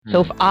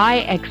So if I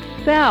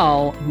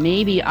excel,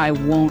 maybe I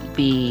won't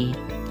be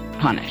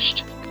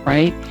punished,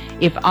 right?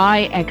 If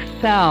I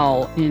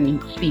excel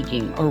in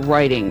speaking or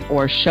writing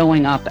or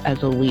showing up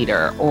as a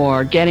leader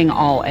or getting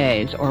all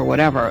A's or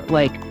whatever,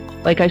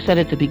 like I said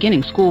at the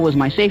beginning, school was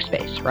my safe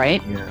space,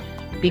 right? Yeah.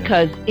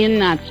 Because in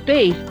that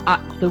space,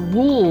 the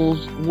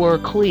rules were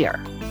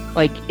clear.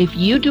 Like, if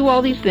you do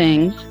all these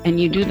things and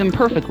you do them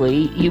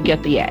perfectly, you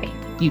get the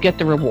A. You get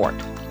the reward,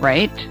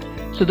 right?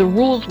 So the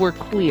rules were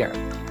clear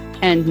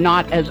and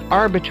not as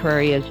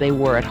arbitrary as they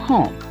were at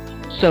home.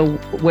 So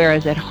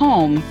whereas at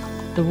home,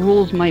 the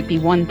rules might be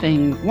one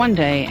thing one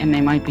day and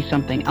they might be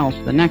something else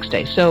the next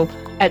day. So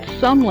at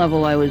some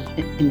level, I was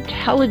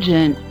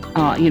intelligent,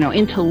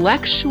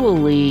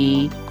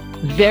 intellectually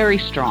very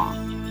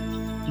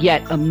strong,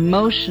 yet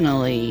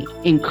emotionally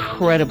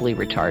incredibly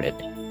retarded.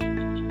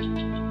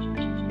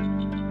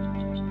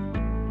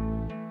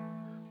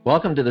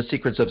 Welcome to the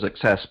Secrets of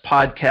Success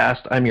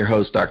podcast. I'm your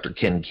host, Dr.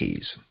 Ken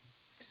Keys.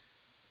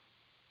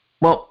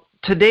 Well,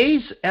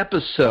 today's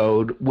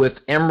episode with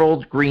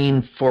Emerald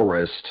Green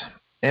Forrest,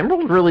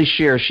 Emerald really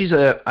shares,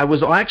 I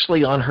was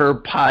actually on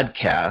her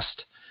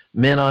podcast,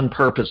 Men on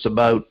Purpose,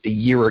 about a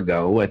year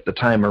ago at the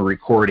time of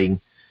recording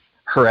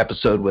her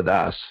episode with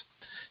us.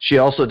 She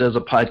also does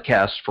a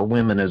podcast for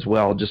women as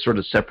well, just sort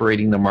of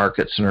separating the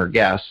markets and her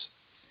guests.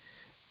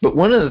 But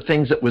one of the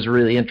things that was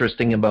really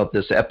interesting about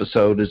this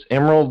episode is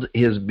Emerald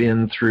has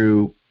been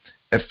through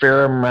a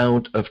fair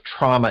amount of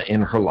trauma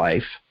in her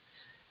life.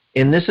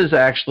 And this is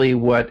actually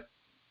what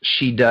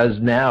she does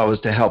now,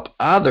 is to help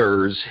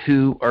others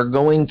who are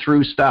going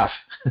through stuff.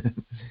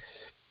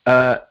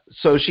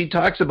 So she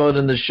talks about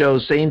in the show,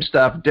 same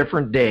stuff,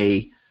 different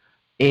day,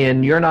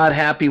 and you're not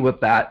happy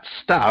with that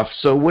stuff.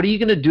 So what are you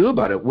going to do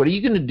about it? What are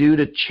you going to do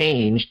to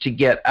change to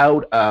get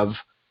out of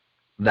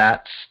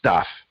that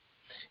stuff?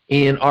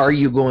 And are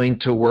you going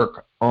to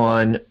work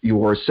on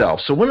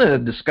yourself? So one of the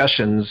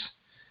discussions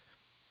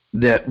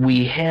that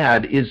we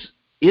had is,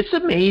 it's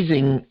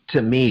amazing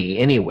to me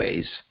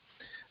anyways,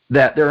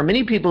 that there are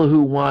many people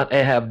who want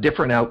to have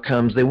different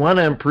outcomes. They want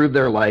to improve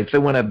their life. They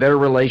want to have better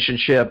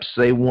relationships.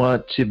 They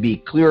want to be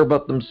clear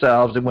about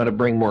themselves. They want to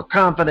bring more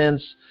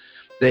confidence.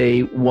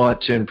 They want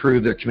to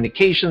improve their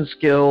communication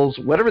skills,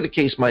 whatever the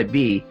case might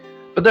be.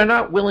 But they're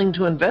not willing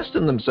to invest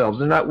in themselves.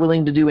 They're not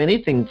willing to do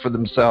anything for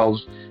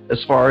themselves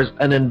as far as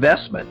an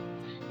investment.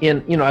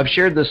 And, I've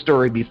shared this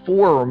story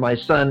before, where my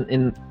son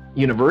in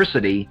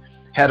university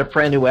had a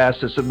friend who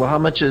asked, I said, well, how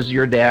much is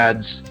your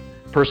dad's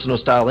personal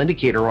style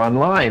indicator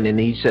online? And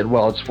he said,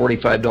 well, it's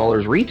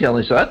 $45 retail.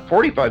 And he said, that's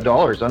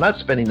 $45. I'm not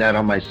spending that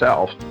on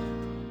myself.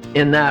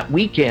 In that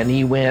weekend,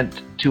 he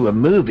went to a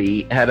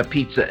movie, had a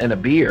pizza and a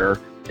beer,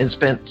 and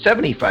spent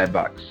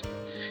 $75.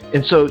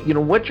 And so,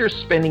 what you're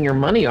spending your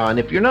money on,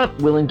 if you're not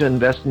willing to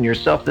invest in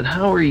yourself, then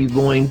how are you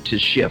going to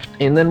shift?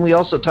 And then we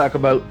also talk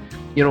about,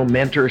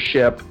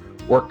 mentorship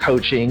or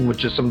coaching,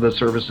 which is some of the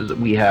services that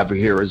we have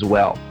here as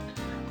well.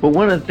 But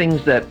one of the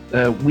things that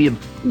we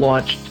have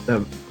launched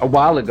a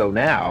while ago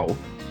now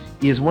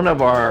is one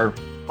of our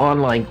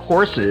online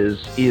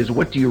courses is,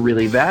 what do you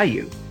really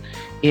value?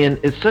 And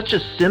it's such a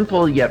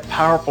simple yet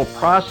powerful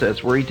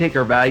process where you take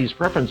our values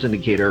preference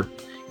indicator,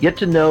 get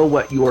to know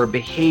what your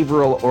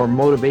behavioral or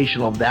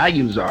motivational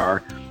values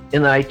are,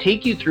 and I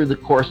take you through the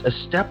course, a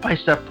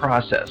step-by-step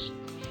process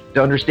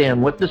to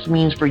understand what this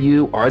means for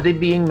you. Are they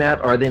being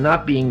met? Are they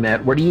not being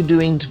met? What are you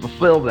doing to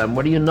fulfill them?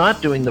 What are you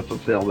not doing to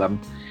fulfill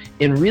them?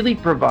 And really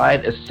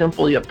provide a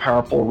simple yet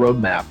powerful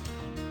roadmap.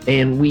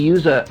 And we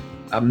use a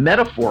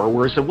metaphor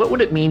where so what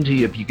would it mean to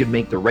you if you could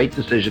make the right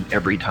decision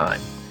every time?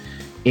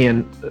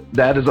 And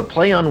that is a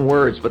play on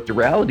words, but the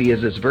reality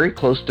is it's very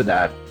close to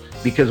that.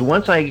 Because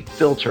once I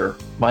filter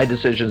my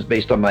decisions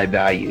based on my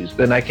values,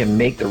 then I can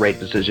make the right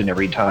decision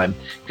every time,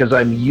 because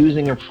I'm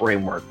using a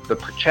framework. The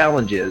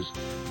challenge is,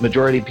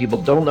 majority of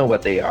people don't know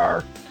what they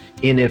are.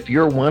 And if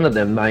you're one of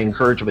them, my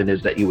encouragement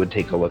is that you would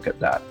take a look at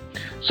that.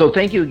 So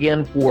thank you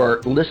again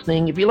for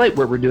listening. If you like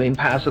what we're doing,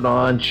 pass it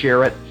on,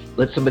 share it,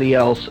 let somebody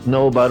else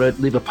know about it,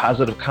 leave a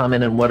positive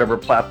comment on whatever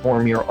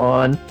platform you're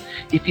on.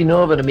 If you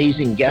know of an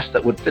amazing guest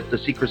that would fit the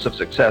Secrets of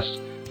Success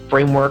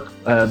framework,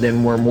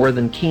 then we're more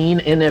than keen.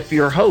 And if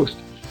you're a host,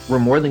 we're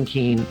more than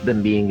keen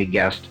than being a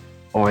guest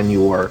on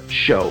your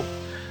show.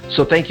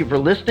 So thank you for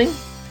listening.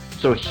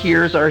 So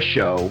here's our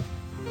show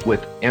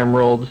with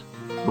Emerald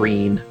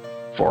Green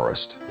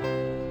Forrest.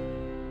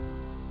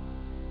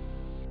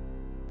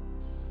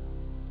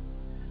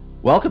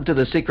 Welcome to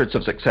the Secrets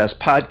of Success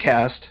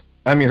podcast.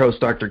 I'm your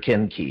host, Dr.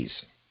 Ken Keys.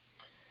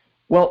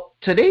 Well,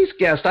 today's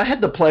guest, I had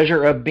the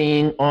pleasure of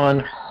being on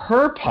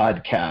her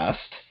podcast.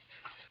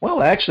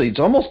 Well, actually, it's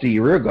almost a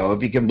year ago,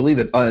 if you can believe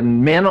it,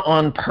 on Men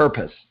on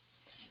Purpose.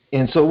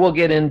 And so we'll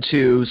get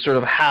into sort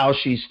of how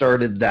she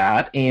started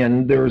that,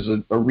 and there's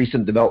a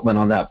recent development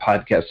on that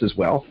podcast as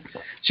well.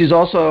 She's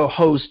also a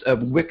host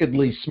of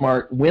Wickedly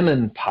Smart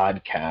Women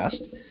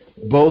podcast,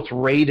 both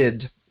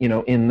rated,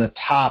 in the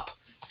top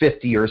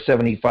 50 or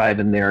 75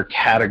 in their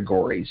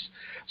categories.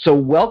 So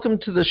welcome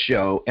to the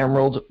show,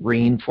 Emerald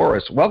Green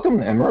Forrest.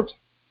 Welcome, Emerald.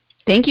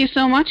 Thank you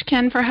so much,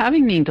 Ken, for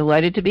having me.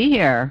 Delighted to be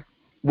here.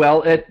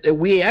 Well,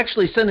 we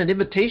actually sent an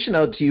invitation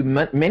out to you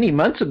many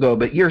months ago,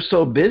 but you're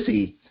so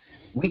busy,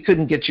 we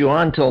couldn't get you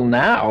on till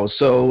now.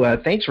 So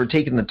thanks for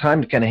taking the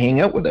time to kind of hang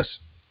out with us.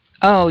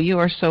 Oh, you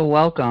are so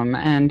welcome.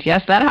 And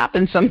yes, that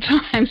happens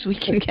sometimes. We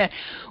can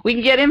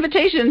get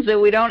invitations that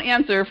we don't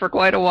answer for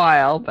quite a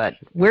while, but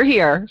we're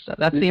here, so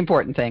that's the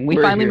important thing. We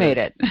finally made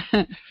it.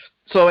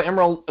 So,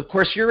 Emerald, of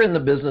course, you're in the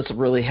business of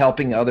really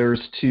helping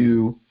others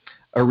to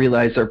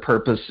realize their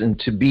purpose and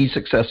to be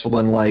successful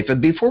in life.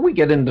 And before we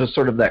get into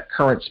sort of that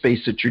current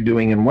space that you're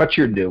doing and what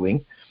you're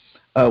doing,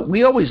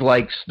 we always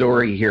like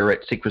story here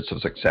at Secrets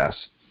of Success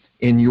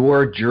in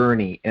your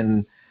journey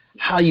and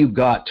how you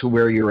got to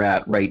where you're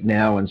at right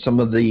now and some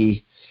of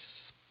the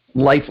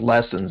life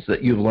lessons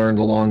that you've learned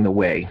along the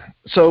way.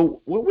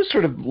 So what was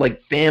sort of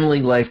like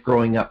family life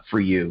growing up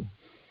for you?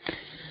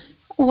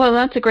 Well,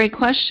 that's a great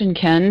question,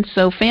 Ken.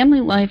 So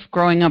family life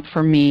growing up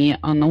for me,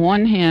 on the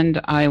one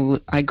hand,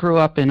 I grew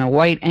up in a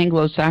white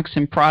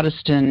Anglo-Saxon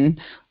Protestant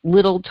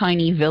little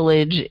tiny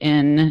village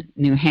in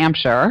New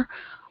Hampshire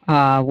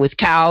with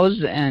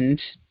cows and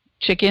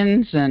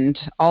chickens and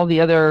all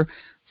the other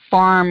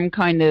farmland.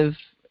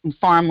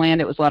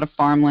 It was a lot of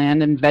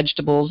farmland and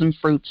vegetables and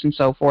fruits and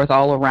so forth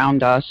all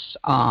around us.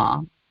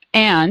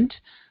 And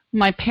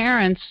my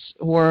parents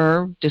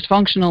were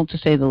dysfunctional, to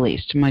say the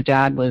least. My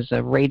dad was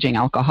a raging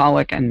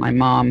alcoholic, and my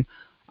mom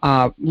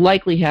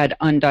likely had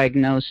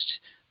undiagnosed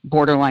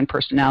borderline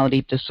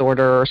personality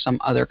disorder or some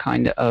other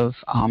kind of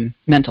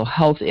mental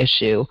health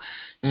issue.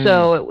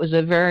 So it was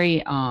a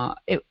very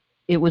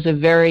it was a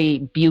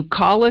very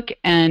bucolic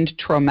and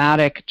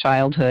traumatic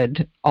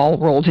childhood all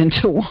rolled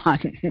into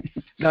one.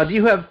 Now, do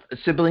you have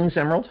siblings,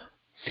 Emerald?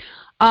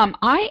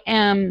 I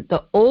am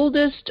the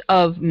oldest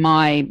of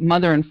my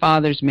mother and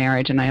father's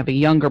marriage, and I have a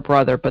younger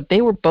brother, but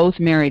they were both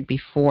married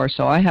before,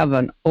 so I have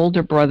an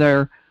older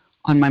brother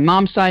on my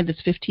mom's side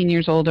that's 15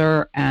 years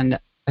older, and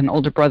an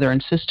older brother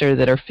and sister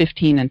that are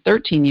 15 and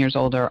 13 years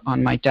older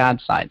on my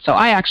dad's side. So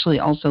I actually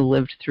also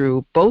lived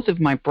through both of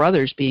my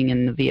brothers being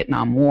in the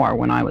Vietnam War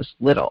when I was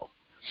little.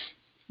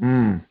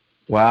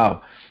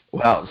 Wow.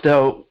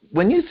 So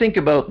when you think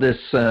about this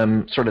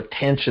sort of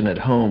tension at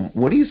home,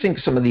 what do you think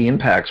some of the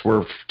impacts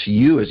were to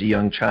you as a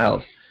young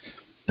child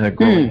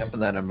growing up in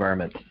that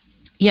environment?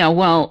 Yeah,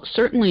 well,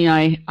 certainly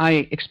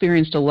I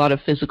experienced a lot of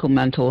physical,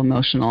 mental,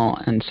 emotional,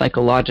 and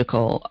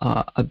psychological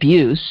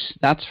abuse,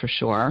 that's for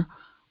sure.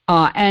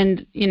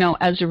 And,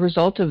 as a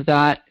result of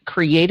that,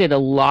 created a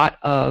lot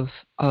of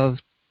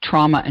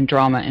trauma and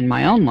drama in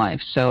my own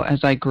life. So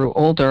as I grew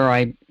older,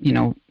 I,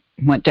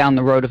 went down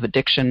the road of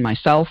addiction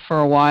myself for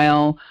a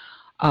while,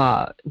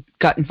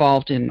 got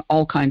involved in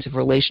all kinds of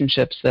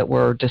relationships that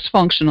were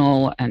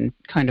dysfunctional and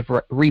kind of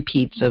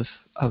repeats of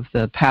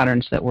the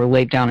patterns that were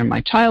laid down in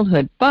my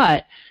childhood.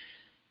 But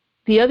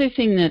the other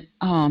thing that,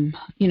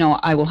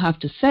 I will have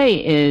to say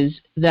is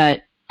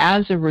that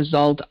as a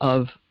result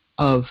of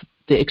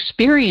the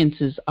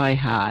experiences I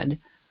had,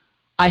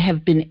 I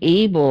have been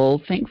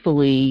able,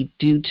 thankfully,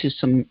 due to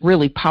some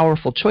really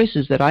powerful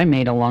choices that I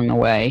made along the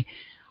way,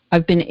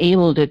 I've been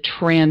able to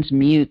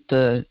transmute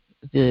the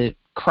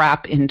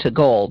crap into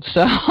gold.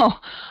 So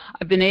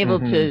I've been able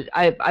to,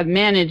 I've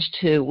managed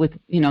to, with,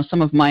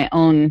 some of my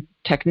own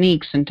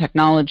techniques and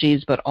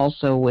technologies, but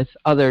also with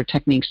other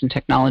techniques and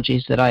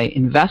technologies that I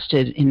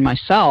invested in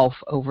myself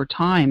over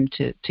time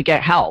to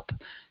get help,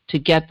 to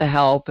get the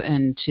help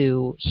and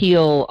to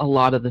heal a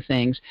lot of the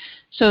things.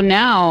 So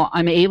now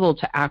I'm able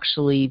to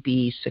actually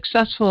be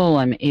successful.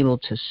 I'm able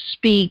to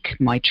speak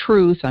my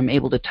truth. I'm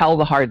able to tell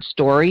the hard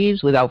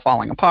stories without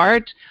falling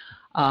apart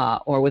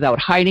or without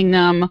hiding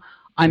them.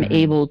 I'm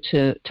able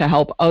to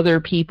help other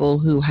people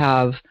who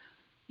have,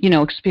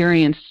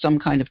 experienced some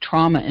kind of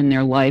trauma in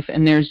their life.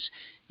 And there's,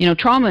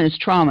 trauma is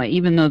trauma.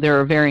 Even though there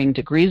are varying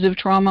degrees of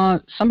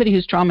trauma, somebody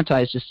who's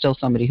traumatized is still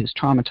somebody who's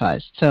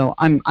traumatized. So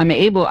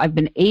I've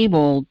been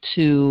able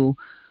to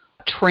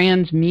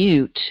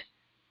transmute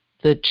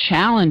the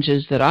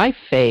challenges that I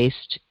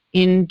faced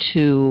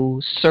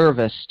into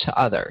service to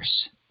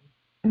others.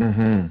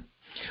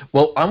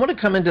 Well, I want to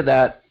come into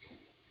that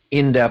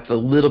in depth a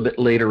little bit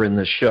later in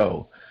the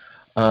show.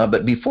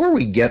 But before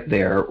we get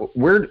there,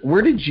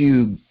 where did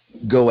you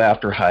go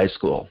after high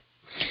school?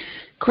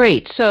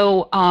 Great.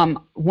 So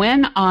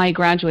when I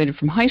graduated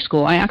from high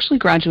school, I actually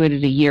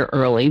graduated a year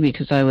early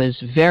because I was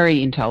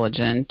very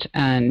intelligent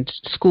and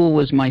school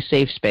was my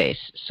safe space.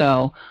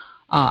 So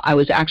I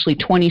was actually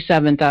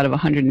 27th out of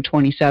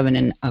 127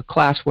 in a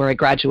class where I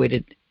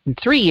graduated in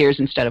 3 years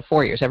instead of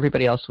 4 years.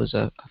 Everybody else was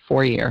a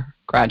 4-year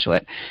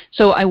graduate.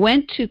 So I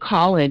went to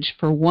college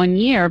for 1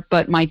 year,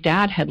 but my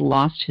dad had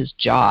lost his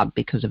job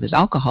because of his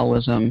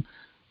alcoholism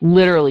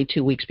literally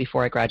 2 weeks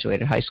before I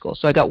graduated high school.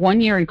 So I got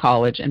 1 year in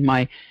college, and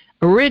my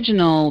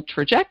original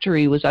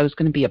trajectory was I was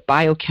going to be a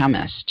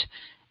biochemist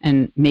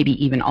and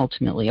maybe even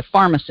ultimately a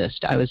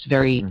pharmacist. I was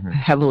very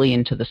heavily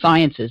into the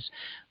sciences.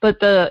 But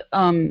the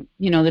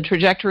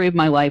trajectory of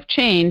my life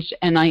changed,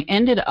 and I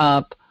ended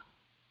up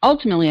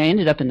ultimately I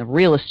ended up in the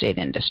real estate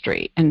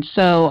industry. And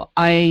so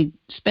I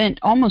spent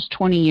almost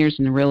 20 years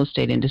in the real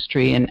estate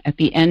industry. And at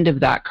the end of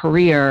that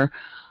career,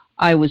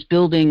 I was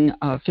building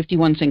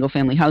 51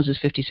 single-family houses,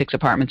 56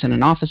 apartments, and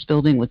an office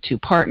building with 2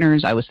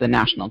 partners. I was the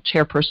national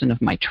chairperson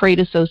of my trade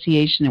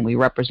association, and we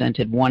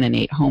represented 1 in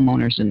 8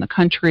 homeowners in the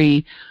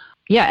country.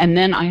 Yeah, and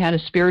then I had a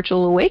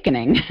spiritual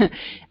awakening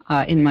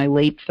in my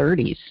late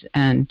 30s.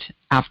 And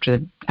after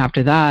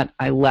that,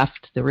 I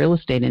left the real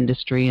estate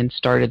industry and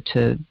started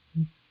to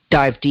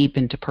dive deep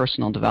into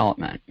personal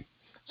development.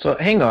 So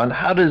hang on,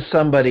 how does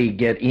somebody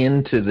get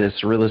into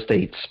this real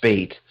estate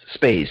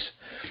space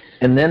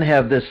and then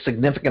have this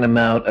significant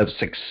amount of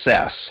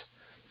success?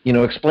 You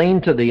know,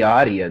 explain to the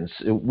audience.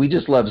 We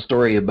just love a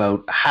story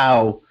about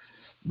how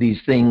these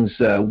things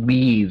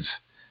weave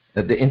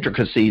the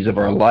intricacies of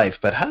our life,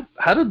 but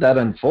how did that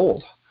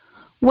unfold?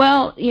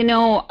 Well, you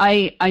know,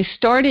 I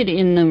started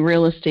in the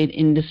real estate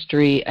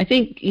industry. I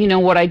think, you know,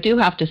 what I do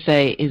have to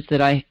say is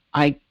that I'm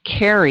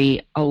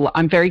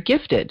very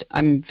gifted.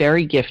 I'm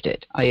very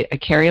gifted. I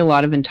carry a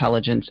lot of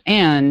intelligence,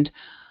 and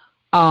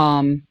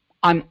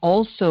I'm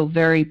also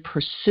very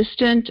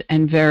persistent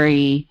and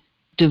very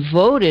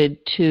devoted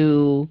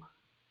to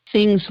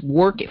things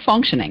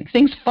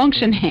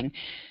functioning.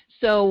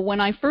 So when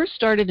I first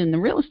started in the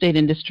real estate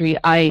industry,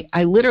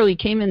 I literally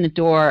came in the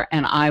door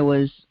and I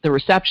was the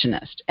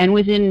receptionist. And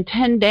within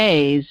 10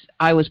 days,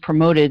 I was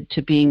promoted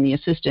to being the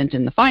assistant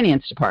in the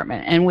finance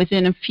department. And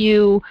within a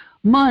few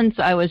months,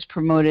 I was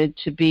promoted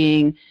to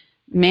being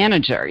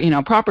manager,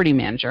 property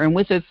manager. And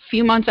with a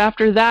few months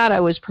after that, I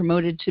was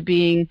promoted to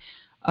being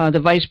the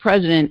vice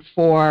president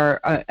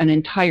for an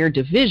entire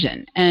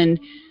division. And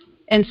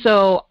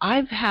so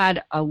I've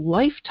had a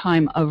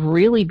lifetime of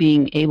really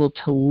being able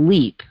to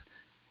leap.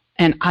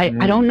 And I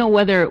don't know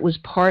whether it was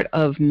part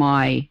of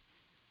my,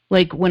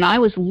 like when I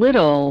was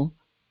little,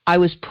 I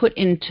was put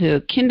into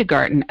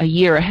kindergarten a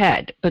year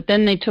ahead, but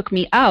then they took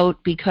me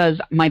out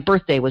because my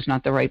birthday was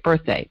not the right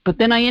birthday. But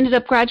then I ended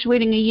up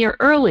graduating a year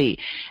early.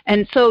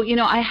 And so,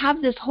 I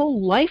have this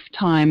whole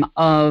lifetime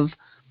of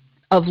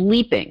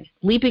leaping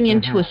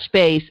into a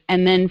space,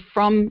 and then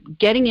from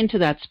getting into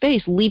that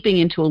space, leaping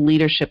into a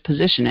leadership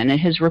position. And it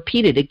has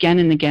repeated again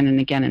and again and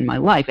again in my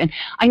life. And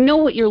I know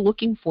what you're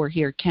looking for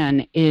here,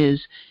 Ken,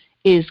 is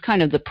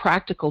kind of the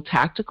practical,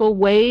 tactical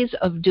ways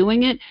of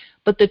doing it.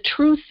 But the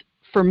truth,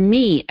 for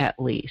me at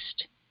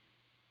least,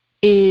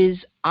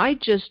 is I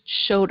just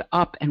showed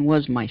up and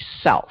was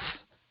myself.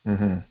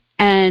 Mm-hmm.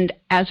 And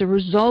as a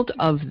result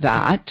of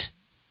that,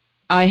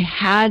 I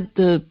had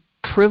the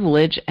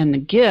privilege and the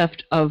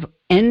gift of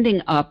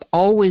ending up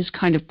always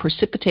kind of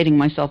precipitating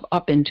myself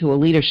up into a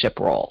leadership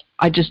role.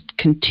 I just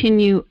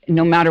continue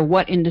no matter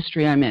what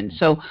industry I'm in.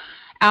 So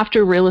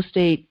after real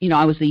estate,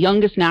 I was the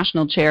youngest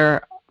national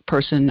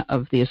chairperson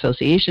of the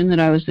association that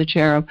I was the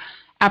chair of.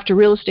 After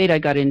real estate, I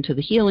got into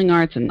the healing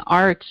arts and the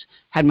arts,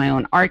 had my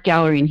own art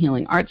gallery and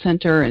healing art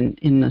center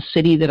in the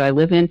city that I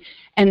live in,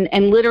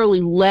 and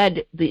literally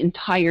led the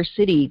entire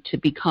city to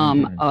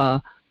become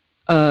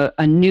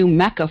a new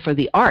mecca for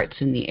the arts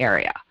in the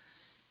area.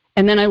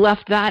 And then I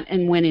left that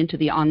and went into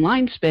the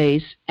online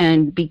space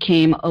and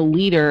became a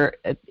leader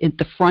at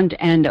the front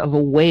end of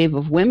a wave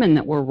of women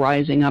that were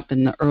rising up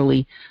in the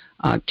early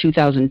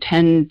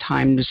 2010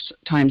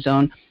 time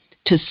zone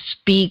to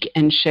speak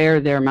and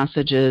share their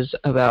messages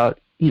about,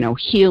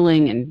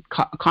 healing and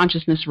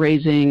consciousness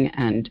raising.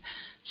 And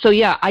so,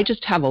 yeah, I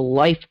just have a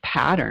life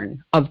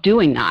pattern of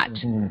doing that.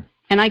 Mm-hmm.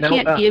 And I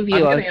can't give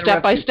you a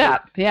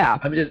step-by-step. Yeah.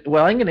 I'm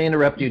going to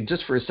interrupt you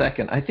just for a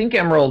second. I think,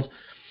 Emerald,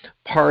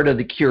 part of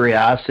the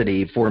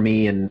curiosity for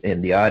me and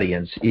the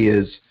audience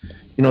is,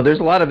 there's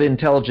a lot of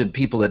intelligent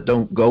people that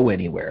don't go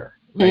anywhere.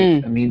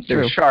 Right? I mean,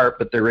 they're sharp,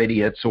 but they're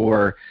idiots,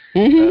 or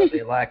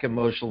they lack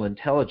emotional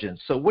intelligence.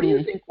 So what do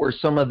you think were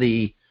some of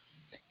the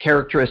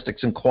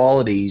characteristics and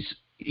qualities?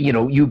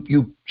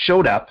 You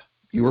showed up,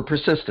 you were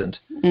persistent,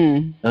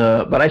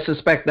 but I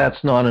suspect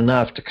that's not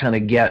enough to kind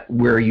of get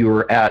where you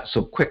were at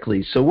so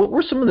quickly. So what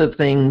were some of the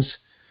things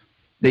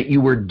that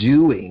you were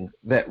doing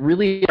that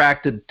really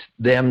attracted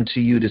them to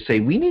you to say,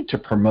 we need to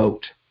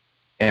promote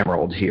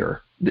Emerald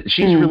here?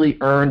 She's really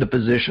earned a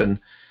position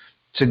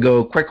to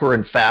go quicker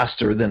and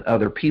faster than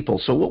other people.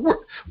 So what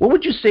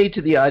would you say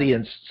to the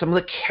audience, some of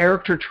the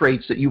character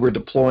traits that you were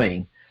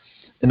deploying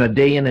in a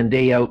day in and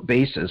day out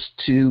basis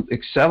to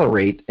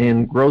accelerate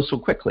and grow so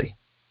quickly?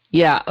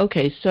 Yeah,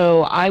 okay.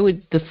 So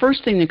the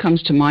first thing that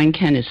comes to mind,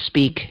 Ken, is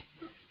speak.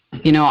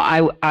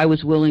 I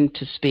was willing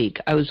to speak.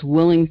 I was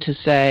willing to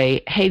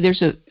say, hey,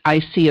 I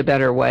see a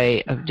better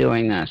way of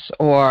doing this,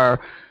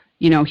 or,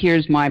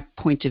 here's my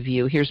point of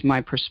view, here's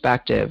my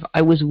perspective.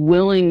 I was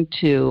willing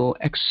to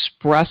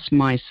express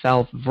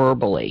myself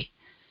verbally,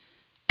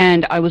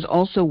 and I was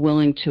also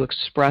willing to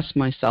express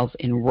myself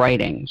in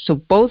writing. So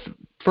both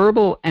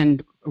verbal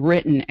and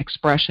written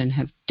expression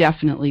have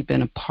definitely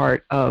been a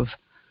part of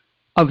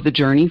the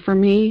journey for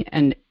me,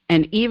 and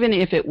even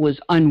if it was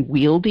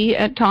unwieldy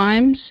at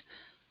times,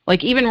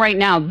 like even right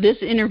now,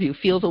 this interview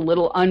feels a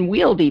little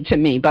unwieldy to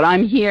me, but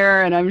I'm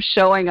here and I'm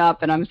showing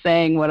up and I'm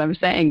saying what I'm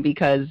saying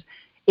because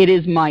it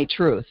is my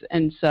truth.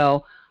 And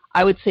so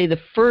I would say the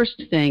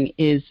first thing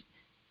is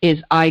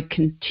I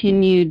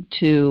continued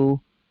to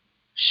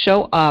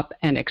show up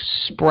and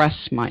express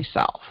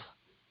myself,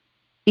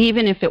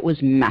 even if it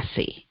was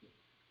messy.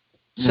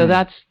 So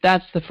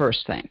that's the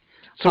first thing.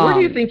 So where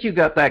do you think you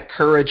got that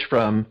courage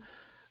from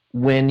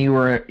when you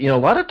were, a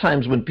lot of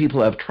times when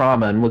people have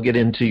trauma, and we'll get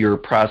into your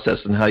process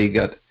and how you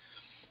got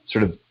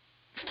sort of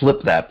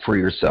flip that for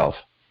yourself,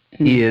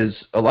 is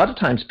a lot of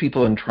times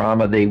people in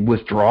trauma, they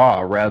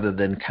withdraw rather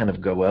than kind of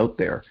go out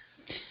there.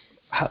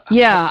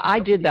 I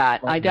did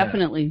that. I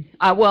definitely.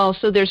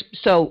 So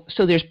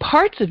there's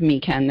parts of me,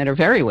 Ken, that are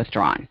very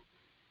withdrawn,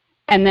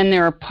 and then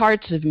there are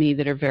parts of me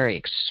that are very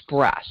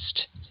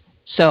expressed.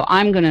 So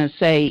I'm going to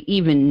say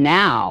even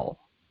now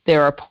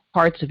there are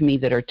parts of me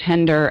that are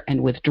tender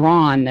and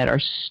withdrawn that are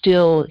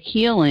still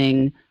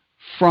healing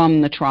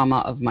from the trauma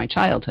of my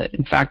childhood.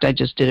 In fact, I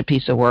just did a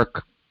piece of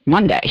work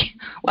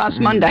last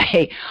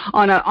Monday,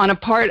 on a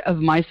part of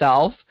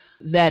myself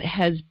that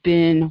has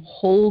been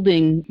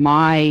holding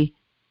my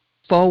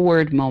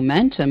forward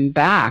momentum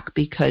back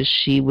because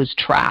she was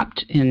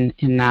trapped in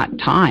that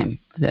time,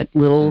 that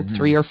little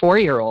 3 or 4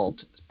 year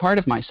old part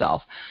of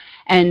myself.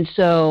 And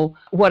so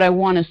what I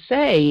want to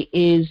say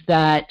is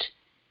that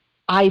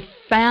I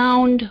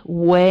found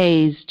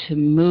ways to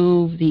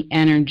move the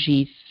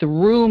energy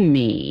through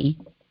me,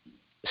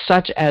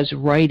 such as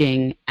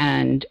writing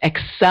and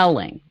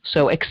excelling.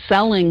 So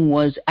excelling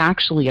was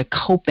actually a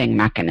coping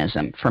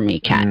mechanism for me,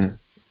 Ken.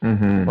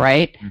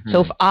 Right?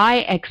 So if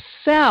I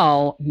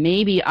excel,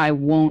 maybe I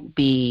won't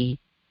be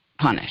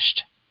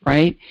punished,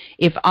 right?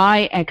 If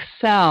I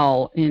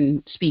excel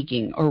in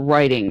speaking or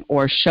writing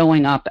or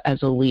showing up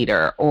as a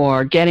leader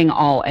or getting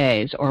all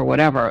A's or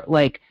whatever,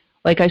 like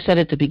I said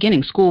at the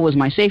beginning, school was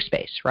my safe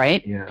space,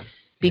 right? Yeah.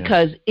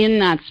 Because in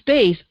that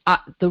space,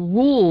 the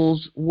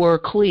rules were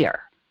clear.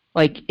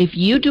 Like, if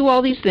you do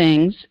all these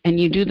things and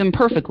you do them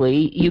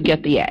perfectly, you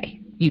get the A.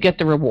 You get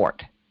the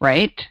reward,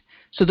 right?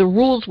 So the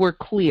rules were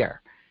clear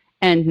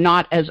and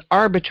not as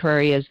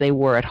arbitrary as they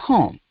were at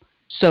home.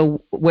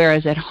 So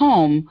whereas at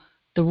home,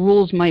 the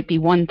rules might be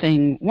one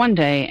thing one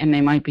day and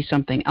they might be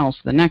something else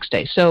the next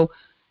day. So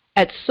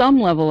at some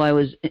level, I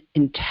was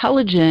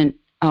intelligent,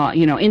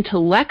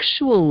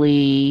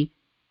 intellectually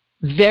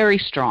very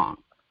strong,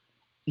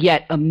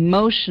 yet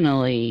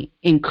emotionally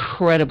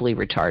incredibly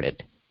retarded.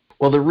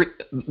 Well,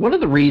 one of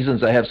the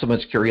reasons I have so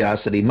much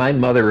curiosity, my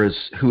mother,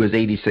 who is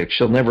 86,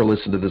 she'll never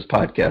listen to this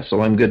podcast,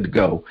 so I'm good to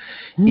go,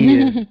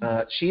 is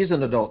she is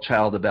an adult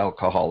child of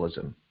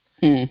alcoholism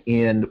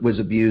and was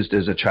abused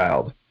as a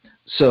child,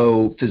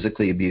 so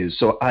physically abused.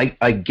 So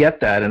I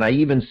get that, and I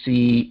even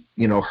see,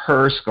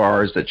 her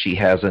scars that she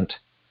hasn't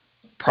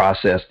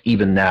processed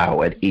even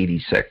now at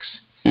 86.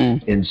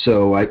 And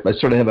so I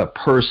sort of have a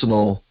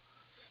personal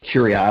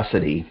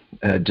curiosity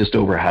just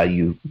over how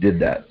you did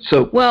that.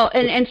 So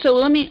and so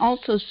let me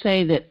also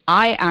say that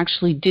I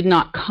actually did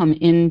not come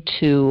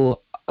into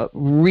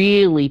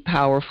really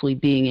powerfully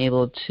being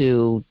able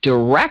to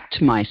direct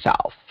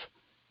myself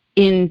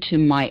into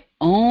my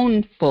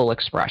own full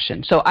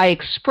expression. So I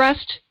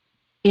expressed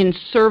in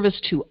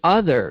service to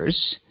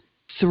others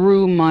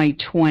through my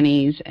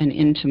 20s and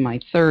into my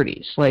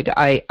 30s. Like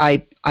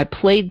I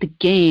played the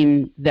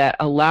game that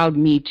allowed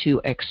me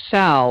to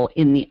excel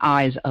in the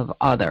eyes of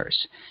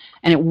others.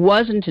 And it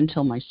wasn't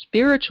until my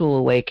spiritual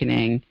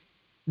awakening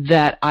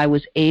that I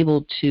was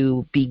able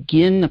to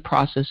begin the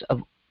process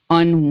of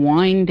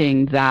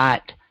unwinding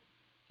that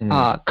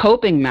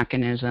coping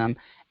mechanism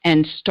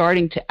and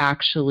starting to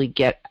actually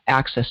get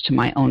access to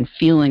my own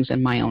feelings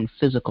and my own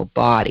physical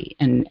body.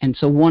 And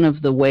so one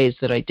of the ways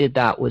that I did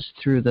that was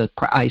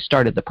I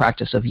started the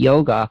practice of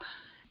yoga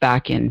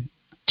back in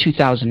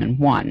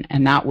 2001.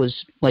 And that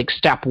was like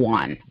step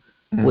one,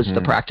 was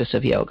the practice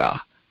of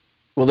yoga.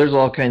 Well, there's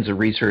all kinds of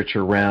research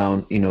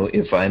around,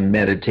 if I'm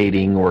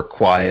meditating or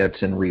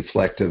quiet and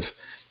reflective,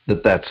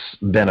 that's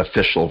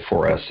beneficial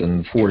for us.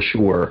 And for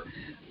sure,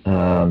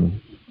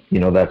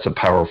 that's a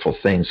powerful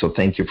thing. So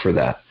thank you for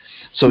that.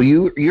 So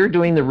you're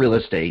doing the real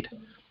estate.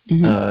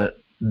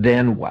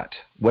 Then what?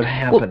 What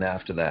happened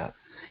after that?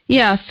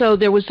 Yeah, so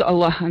there was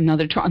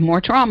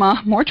more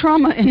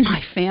trauma in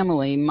my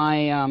family.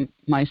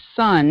 My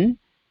son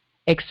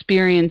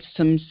experienced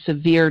some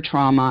severe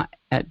trauma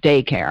at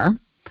daycare.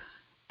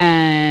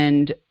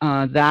 And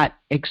that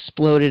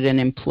exploded and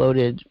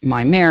imploded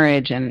my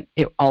marriage, and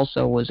it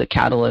also was a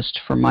catalyst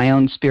for my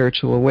own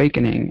spiritual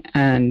awakening.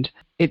 And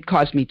it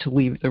caused me to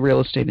leave the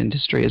real estate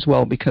industry as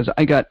well, because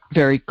I got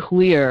very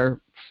clear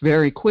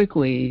very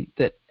quickly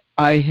that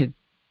I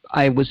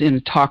was in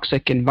a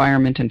toxic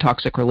environment and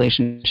toxic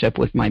relationship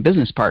with my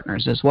business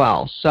partners as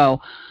well.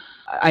 So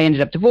I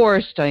ended up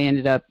divorced. I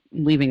ended up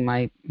leaving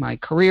my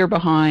career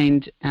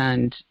behind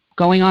and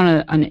going on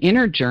an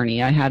inner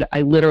journey.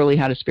 I literally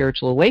had a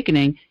spiritual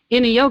awakening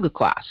in a yoga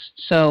class.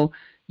 So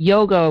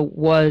yoga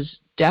was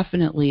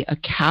definitely a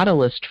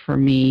catalyst for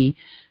me,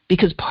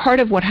 because part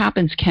of what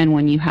happens, Ken,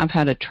 when you have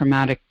had a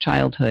traumatic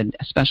childhood,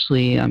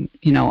 especially an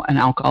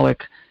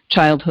alcoholic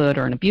childhood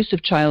or an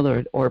abusive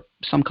childhood or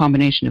some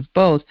combination of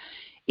both,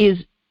 is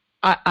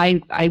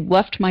I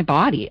left my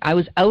body. I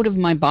was out of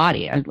my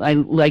body. I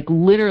like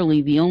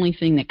literally the only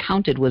thing that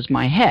counted was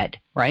my head,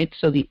 right?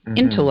 So the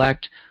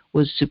intellect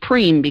was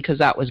supreme because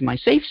that was my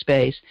safe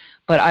space,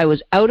 but I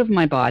was out of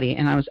my body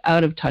and I was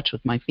out of touch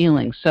with my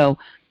feelings. So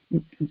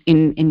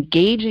in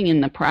engaging in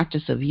the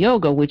practice of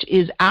yoga, which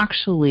is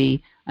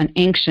actually an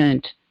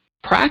ancient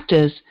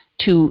practice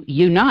to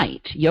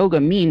unite. Yoga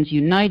means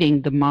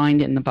uniting the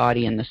mind and the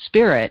body and the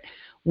spirit.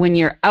 When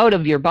you're out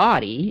of your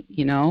body,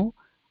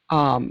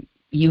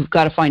 you've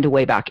got to find a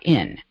way back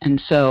in.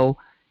 And so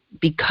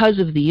because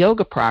of the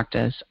yoga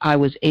practice, I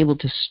was able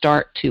to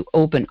start to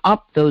open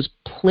up those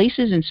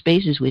places and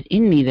spaces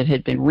within me that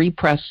had been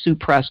repressed,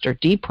 suppressed, or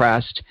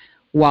depressed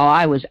while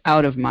I was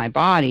out of my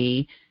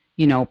body,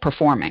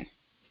 performing.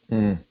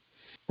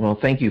 Well,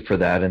 thank you for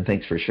that, and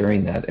thanks for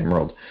sharing that,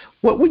 Emerald.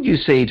 What would you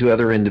say to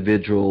other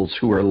individuals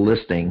who are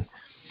listening?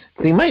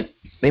 They might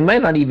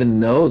not even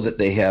know that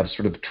they have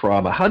sort of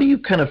trauma. How do you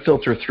kind of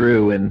filter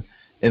through and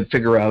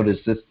figure out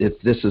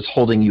if this is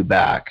holding you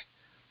back?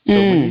 So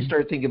when you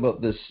start thinking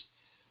about this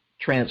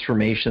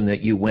transformation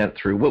that you went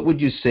through, what would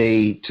you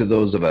say to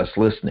those of us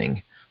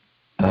listening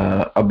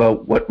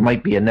about what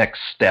might be a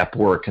next step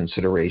or a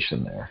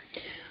consideration there?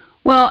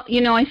 Well,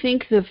 I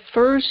think the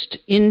first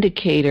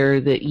indicator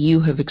that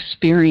you have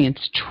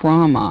experienced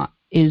trauma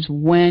is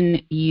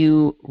when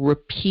you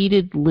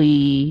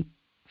repeatedly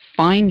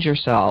find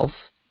yourself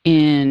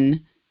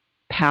in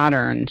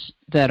patterns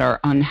that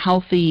are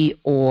unhealthy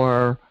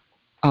or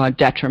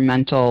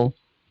detrimental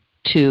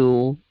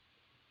to,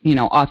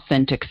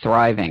 authentic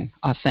thriving,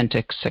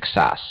 authentic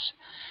success.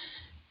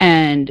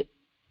 And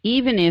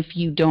even if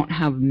you don't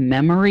have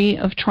memory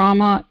of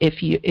trauma,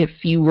 if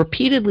you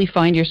repeatedly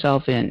find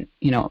yourself in,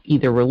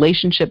 either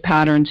relationship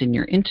patterns in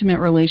your intimate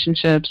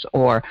relationships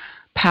or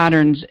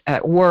patterns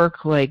at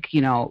work, like,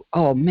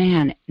 oh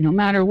man, no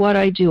matter what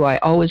I do, I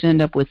always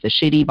end up with the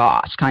shitty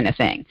boss kind of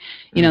thing.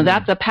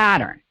 That's a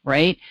pattern,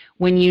 right?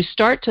 When you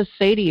start to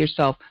say to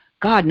yourself,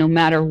 God, no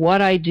matter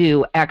what I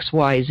do, X,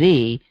 Y,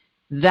 Z,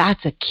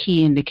 that's a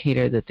key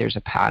indicator that there's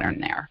a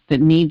pattern there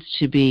that needs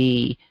to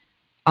be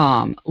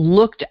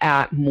looked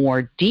at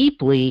more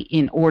deeply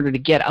in order to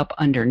get up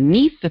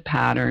underneath the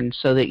pattern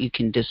so that you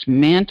can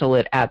dismantle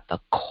it at the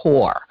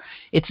core.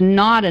 It's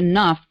not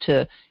enough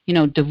to,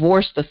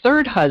 divorce the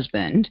third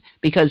husband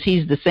because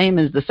he's the same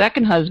as the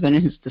second husband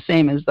and he's the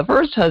same as the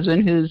first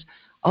husband who's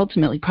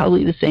ultimately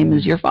probably the same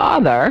as your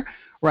father,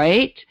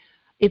 right?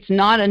 It's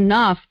not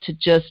enough to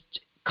just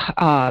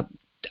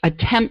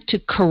attempt to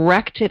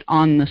correct it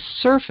on the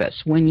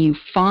surface. When you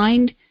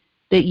find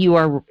that you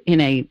are in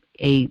a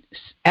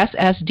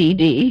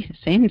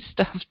SSDD, same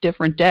stuff,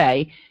 different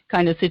day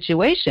kind of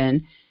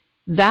situation,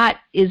 that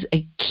is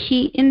a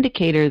key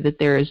indicator that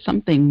there is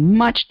something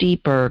much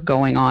deeper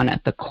going on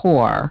at the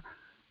core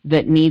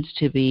that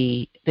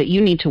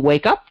you need to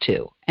wake up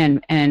to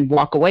and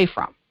walk away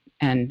from.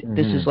 And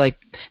this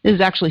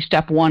is actually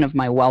step one of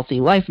my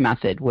Wealthy Life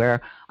method,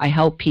 where I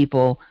help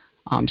people,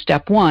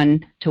 step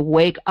one, to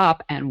wake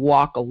up and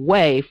walk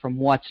away from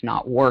what's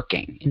not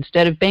working.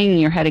 Instead of banging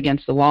your head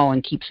against the wall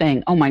and keep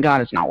saying, oh my God,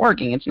 it's not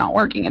working, it's not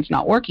working, it's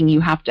not working, you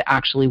have to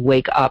actually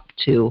wake up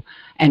to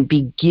and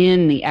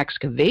begin the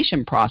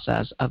excavation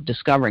process of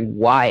discovering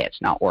why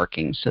it's not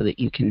working so that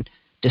you can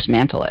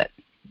dismantle it.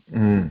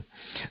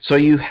 So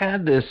you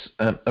had this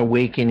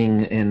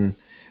awakening and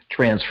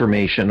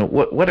transformation.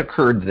 What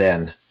occurred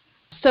then?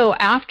 So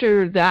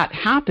after that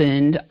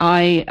happened,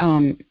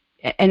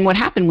 and what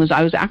happened was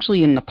I was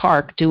actually in the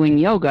park doing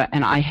yoga,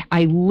 and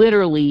I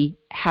literally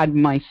had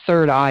my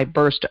third eye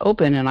burst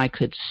open, and I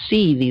could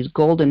see these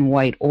golden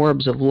white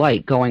orbs of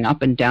light going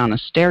up and down a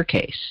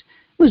staircase.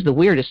 It was the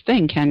weirdest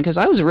thing, Ken, because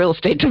I was a real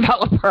estate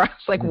developer. I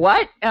was like,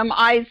 what am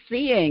I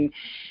seeing?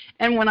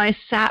 And when I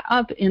sat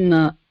up in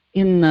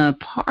the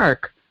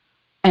park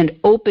and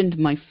opened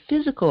my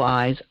physical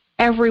eyes,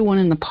 everyone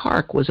in the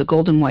park was a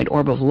golden white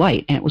orb of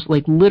light, and it was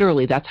like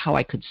literally that's how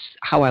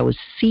I was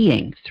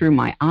seeing through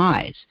my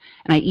eyes.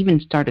 And I even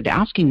started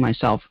asking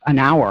myself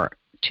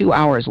 2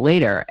 hours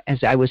later,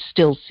 as I was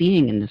still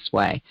seeing in this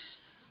way,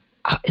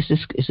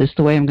 is this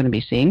the way I'm going to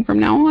be seeing from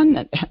now on?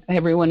 That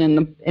everyone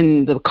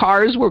in the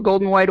cars were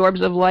golden white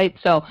orbs of light.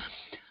 So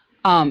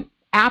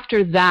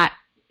after that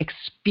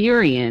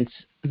experience,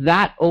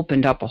 that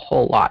opened up a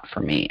whole lot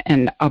for me,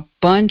 and a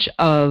bunch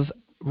of,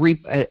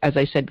 as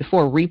I said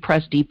before,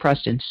 repressed,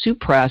 depressed, and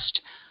suppressed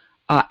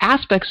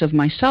aspects of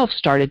myself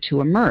started to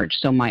emerge.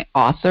 So my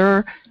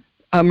author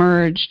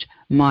emerged,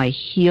 my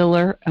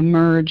healer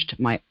emerged,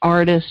 my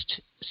artist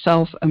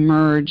self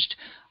emerged,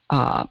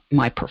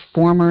 my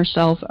performer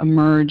self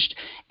emerged,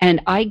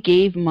 and I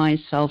gave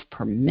myself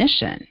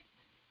permission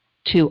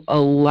to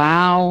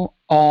allow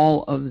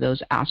all of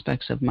those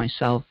aspects of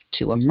myself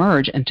to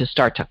emerge and to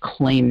start to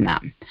claim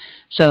them.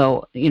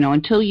 So,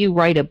 until you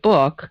write a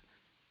book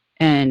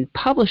and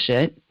publish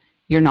it,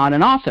 you're not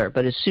an author.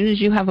 But as soon as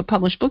you have a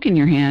published book in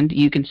your hand,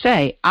 you can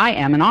say, I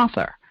am an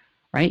author,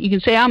 right? You can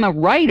say I'm a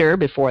writer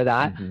before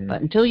that,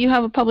 but until you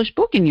have a published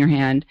book in your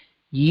hand,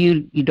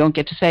 you don't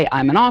get to say,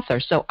 I'm an author.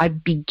 So I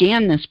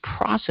began this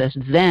process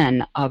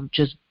then of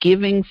just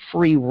giving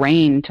free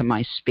rein to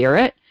my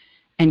spirit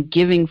and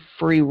giving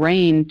free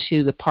rein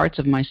to the parts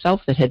of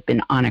myself that had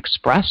been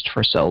unexpressed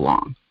for so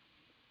long.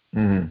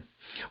 Mm-hmm.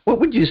 What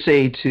would you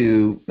say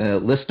to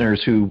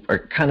listeners who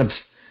are kind of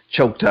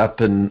choked up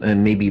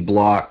and maybe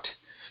blocked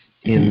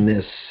in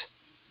this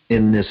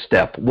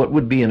step? What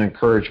would be an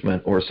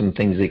encouragement or some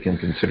things they can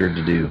consider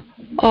to do?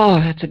 Oh,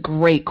 that's a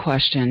great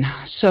question.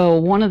 So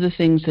one of the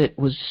things that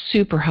was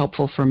super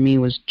helpful for me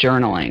was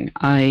journaling.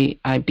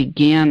 I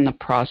began the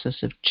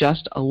process of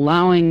just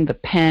allowing the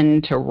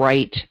pen to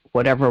write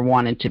whatever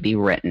wanted to be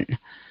written,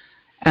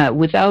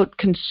 without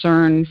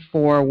concern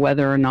for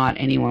whether or not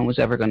anyone was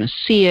ever going to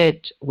see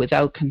it,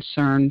 without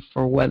concern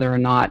for whether or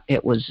not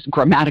it was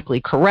grammatically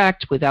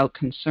correct, without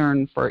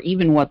concern for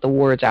even what the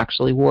words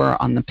actually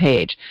were on the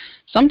page.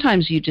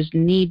 Sometimes you just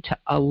need to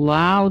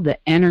allow the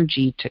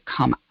energy to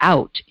come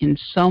out in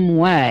some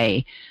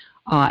way.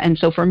 And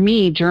so for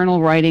me,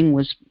 journal writing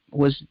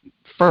was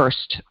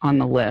first on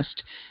the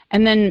list.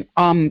 And then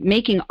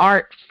making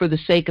art for the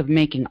sake of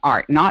making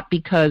art, not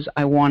because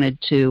I wanted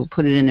to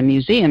put it in a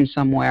museum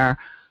somewhere,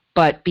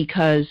 but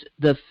because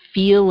the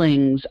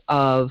feelings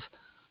of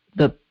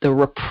the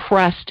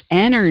repressed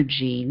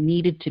energy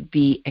needed to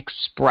be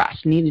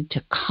expressed, needed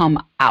to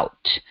come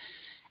out.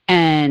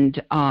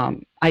 And I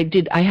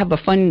have a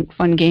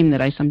fun game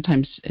that I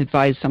sometimes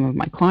advise some of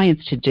my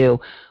clients to do,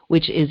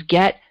 which is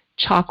get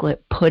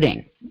chocolate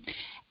pudding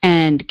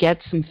and get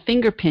some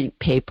fingerprint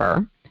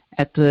paper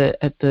at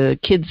the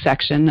kids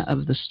section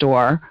of the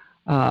store,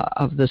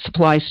 of the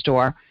supply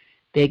store.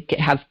 They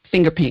have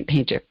fingerprint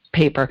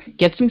paper.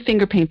 Get some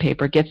fingerprint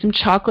paper, get some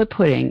chocolate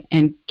pudding,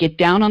 and get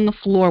down on the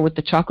floor with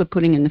the chocolate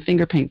pudding and the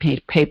fingerprint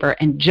paper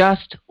and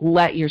just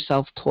let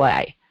yourself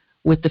play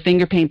with the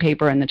fingerprint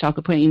paper and the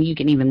chocolate pudding. And you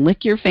can even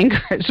lick your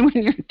fingers when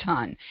you're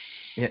done.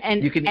 Yeah,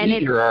 and you can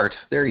eat your art.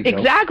 There you go.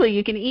 Exactly,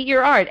 you can eat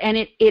your art, and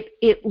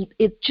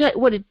it just,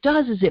 what it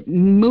does is it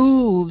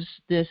moves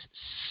this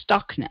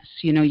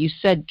stuckness. You know, you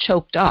said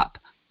choked up.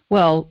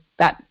 Well,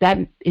 that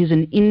is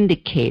an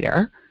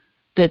indicator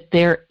that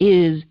there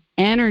is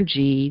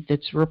energy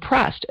that's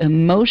repressed,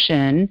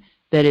 emotion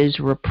that is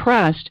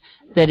repressed,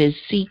 that is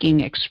seeking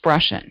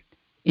expression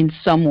in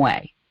some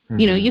way. Mm-hmm.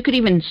 You know, you could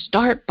even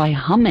start by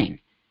humming.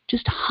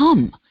 Just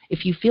hum.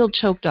 If you feel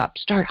choked up,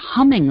 start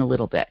humming a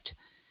little bit,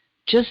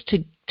 just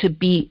to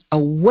be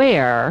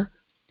aware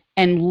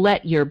and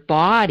let your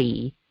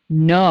body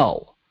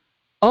know,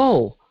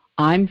 oh,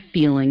 I'm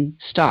feeling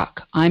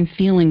stuck. I'm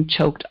feeling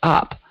choked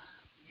up.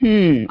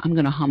 I'm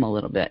going to hum a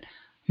little bit.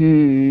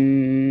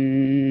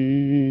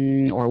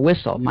 Or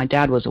whistle. My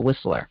dad was a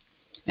whistler.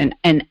 And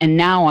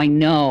now I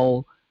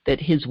know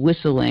that his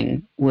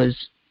whistling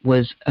was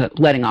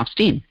letting off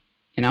steam.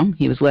 You know,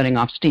 he was letting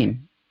off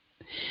steam.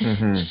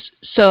 Mm-hmm.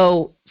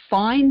 So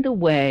find the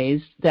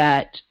ways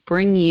that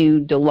bring you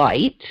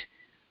delight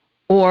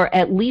or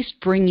at least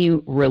bring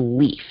you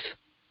relief,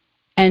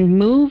 and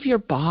move your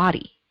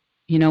body.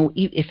 You know,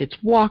 if it's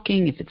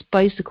walking, if it's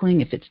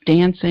bicycling, if it's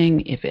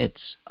dancing, if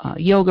it's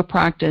yoga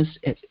practice,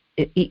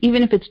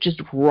 even if it's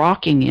just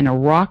rocking in a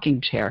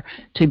rocking chair,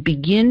 to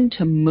begin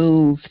to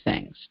move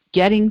things.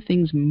 Getting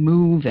things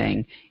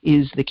moving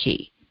is the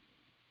key.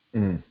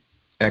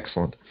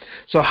 Excellent.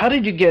 So how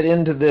did you get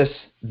into this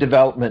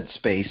development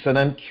space? And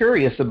I'm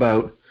curious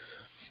about,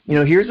 you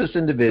know, here's this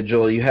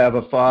individual, you have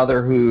a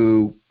father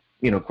who,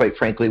 you know, quite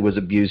frankly was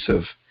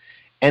abusive,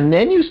 and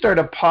then you start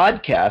a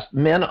podcast,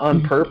 Men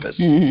on Purpose.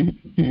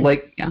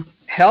 Like, yeah.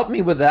 Help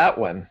me with that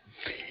one.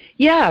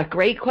 Yeah,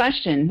 great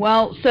question.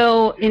 Well,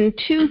 so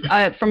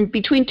from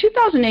between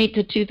 2008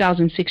 to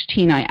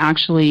 2016, I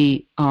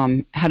actually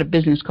had a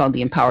business called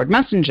The Empowered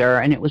Messenger,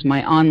 and it was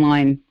my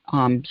online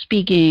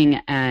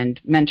speaking and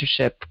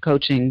mentorship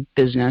coaching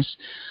business.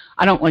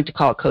 I don't like to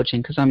call it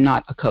coaching because I'm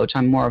not a coach.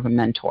 I'm more of a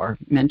mentor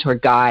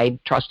guide,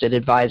 trusted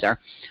advisor.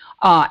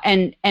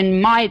 And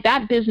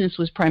that business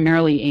was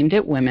primarily aimed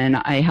at women.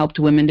 I helped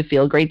women to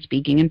feel great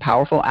speaking and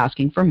powerful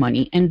asking for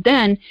money. And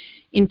then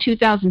in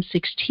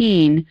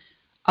 2016,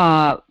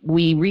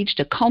 we reached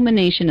a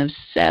culmination of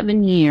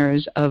 7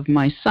 years of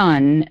my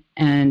son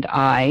and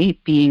I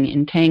being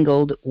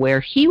entangled where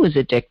he was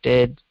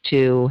addicted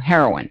to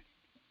heroin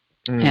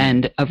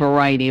and a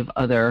variety of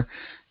other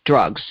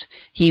drugs.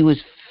 He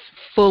was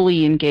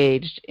fully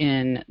engaged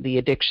in the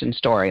addiction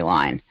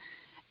storyline.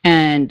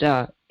 And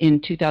in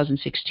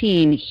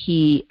 2016,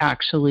 he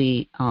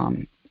actually,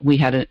 we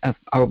had a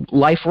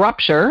life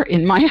rupture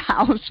in my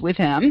house with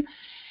him.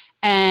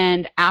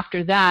 And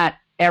after that,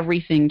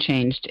 everything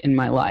changed in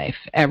my life.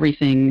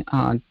 Everything,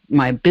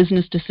 my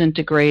business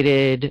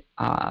disintegrated.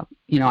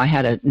 You know, I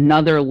had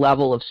another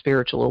level of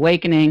spiritual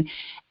awakening.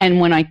 And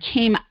when I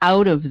came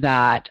out of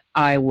that,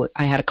 I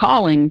had a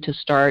calling to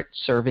start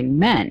serving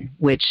men,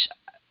 which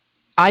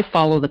I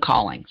follow the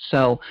calling.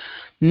 So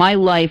my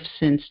life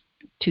since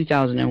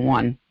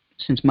 2001,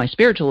 since my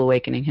spiritual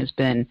awakening, has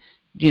been,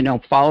 you know,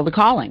 follow the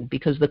calling,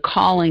 because the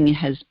calling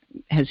has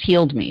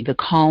healed me. The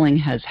calling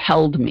has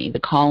held me.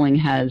 The calling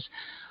has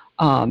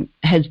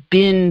has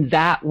been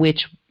that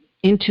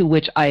into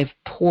which I've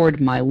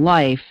poured my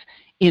life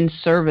in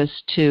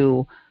service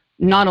to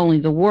not only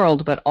the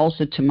world, but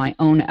also to my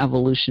own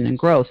evolution and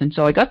growth. And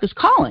so I got this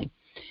calling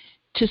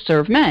to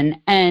serve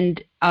men,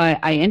 and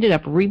I ended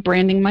up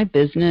rebranding my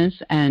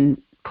business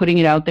and putting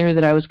it out there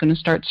that I was going to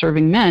start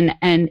serving men.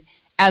 And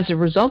as a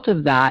result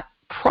of that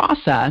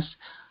process,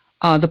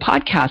 the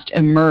podcast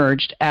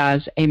emerged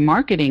as a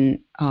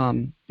marketing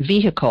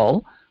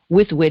vehicle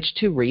with which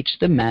to reach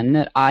the men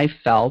that I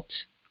felt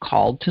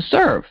called to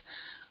serve.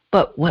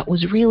 But what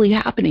was really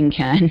happening,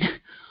 Ken,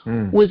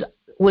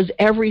 was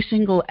every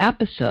single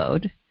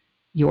episode,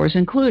 yours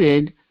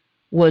included,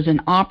 was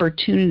an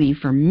opportunity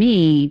for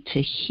me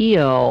to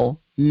heal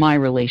my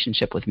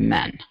relationship with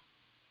men.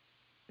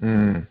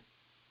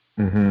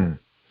 Mm-hmm.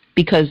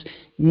 Because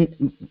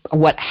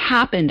what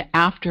happened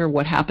after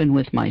what happened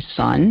with my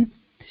son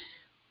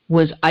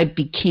was I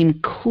became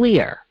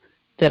clear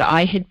that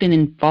I had been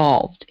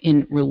involved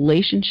in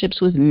relationships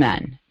with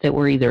men that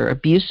were either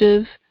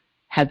abusive,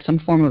 had some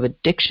form of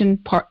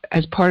addiction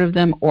as part of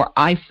them, or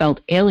I felt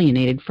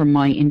alienated from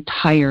my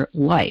entire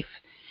life.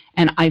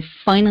 And I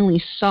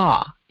finally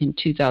saw in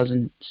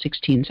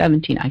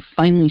 2016-17, I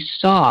finally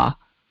saw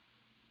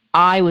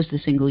I was the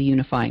single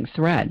unifying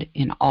thread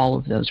in all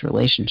of those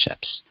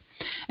relationships.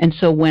 And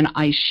so when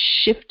I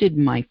shifted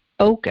my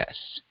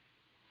focus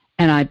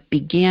and I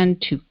began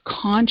to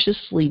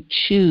consciously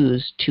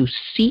choose to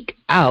seek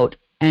out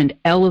and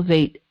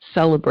elevate,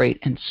 celebrate,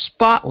 and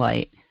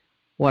spotlight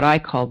what I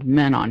called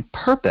men on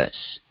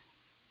purpose,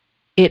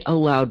 it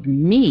allowed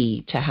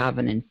me to have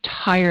an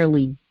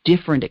entirely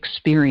different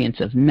experience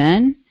of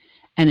men,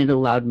 and it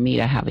allowed me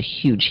to have a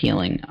huge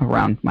healing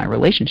around my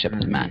relationship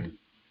with men.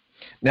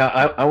 Now,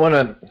 I want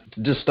to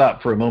just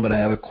stop for a moment. I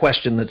have a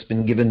question that's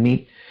been given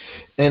me,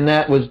 and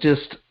that was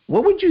just,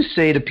 what would you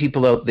say to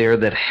people out there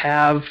that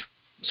have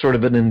sort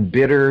of an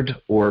embittered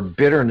or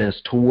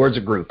bitterness towards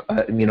a group?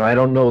 I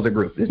don't know the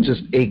group. It's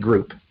just a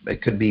group.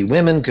 It could be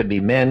women, could be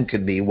men,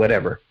 could be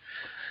whatever.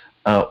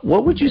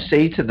 What would you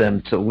say to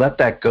them to let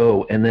that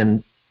go? And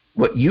then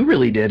what you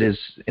really did is,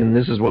 and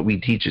this is what we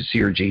teach at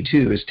CRG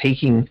too, is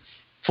taking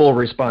full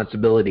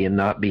responsibility and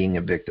not being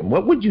a victim.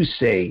 What would you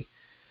say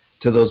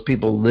to those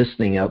people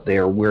listening out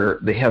there where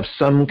they have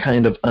some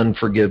kind of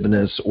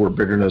unforgiveness or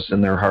bitterness in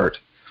their heart?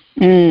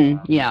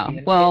 Yeah.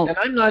 Well, and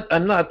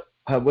I'm not.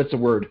 What's the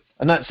word?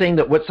 I'm not saying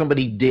that what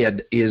somebody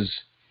did is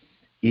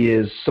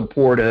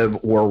supportive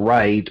or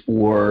right,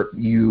 or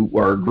you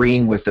are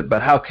agreeing with it.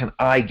 But how can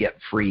I get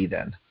free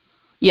then?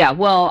 Yeah.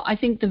 Well, I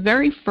think the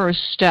very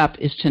first step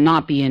is to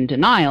not be in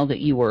denial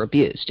that you were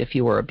abused, if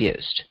you were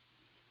abused.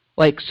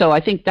 So I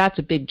think that's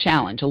a big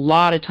challenge. A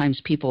lot of times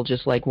people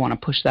just want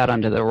to push that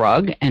under the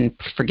rug and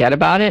forget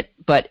about it,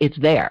 but it's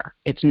there.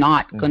 It's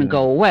not going to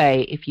go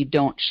away if you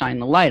don't shine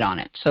the light on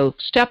it. So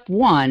step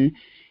one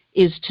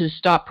is to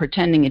stop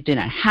pretending it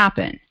didn't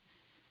happen,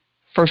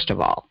 first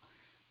of all,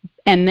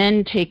 and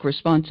then take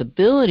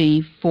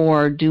responsibility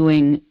for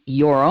doing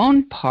your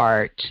own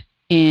part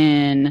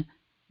in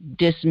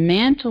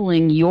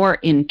dismantling your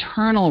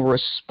internal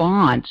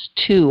response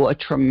to a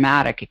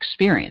traumatic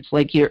experience.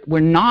 We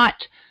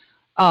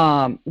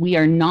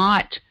are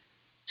not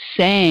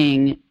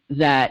saying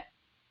that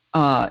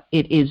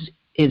it is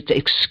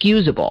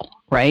excusable,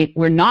 right?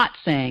 We're not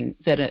saying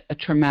that a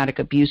traumatic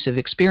abusive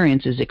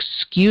experience is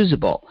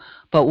excusable,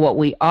 but what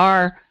we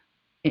are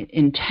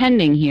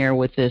intending here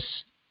with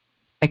this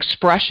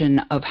expression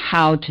of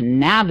how to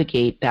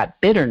navigate that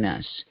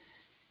bitterness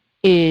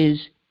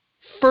is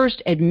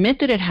first admit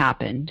that it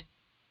happened,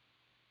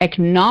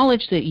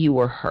 acknowledge that you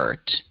were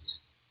hurt,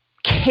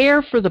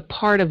 care for the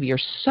part of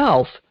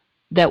yourself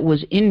that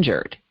was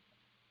injured,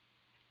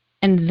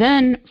 and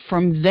then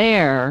from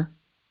there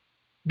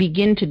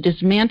begin to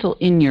dismantle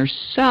in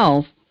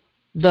yourself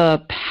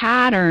the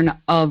pattern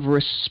of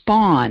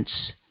response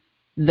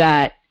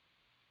that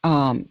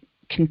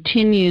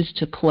continues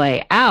to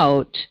play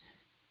out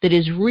that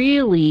is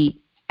really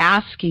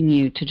asking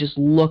you to just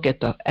look at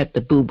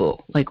the boo-boo.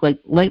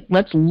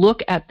 Let's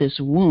look at this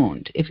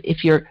wound.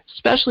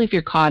 Especially if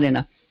you're caught in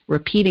a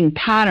repeating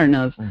pattern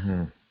of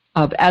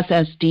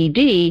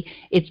SSDD,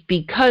 it's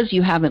because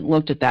you haven't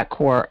looked at that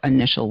core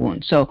initial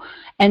wound. So,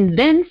 and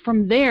then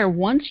from there,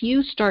 once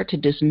you start to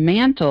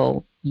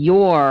dismantle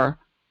your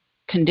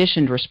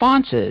conditioned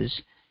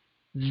responses,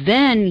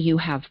 then you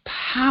have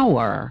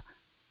power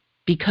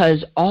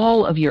because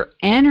all of your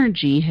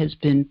energy has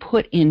been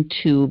put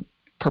into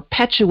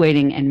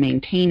perpetuating and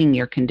maintaining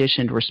your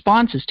conditioned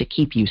responses to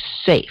keep you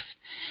safe.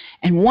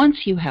 And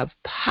once you have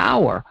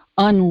power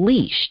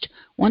unleashed,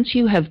 once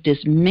you have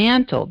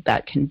dismantled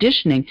that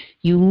conditioning,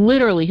 you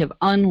literally have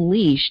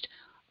unleashed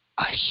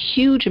a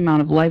huge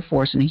amount of life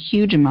force and a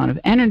huge amount of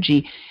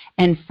energy.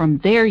 And from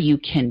there, you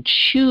can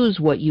choose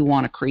what you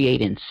want to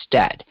create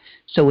instead.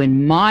 So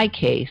in my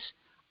case,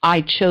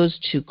 I chose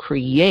to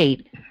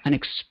create an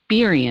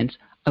experience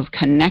of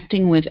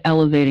connecting with,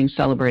 elevating,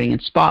 celebrating,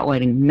 and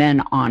spotlighting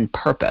men on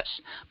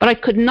purpose. But I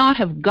could not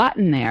have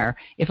gotten there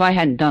if I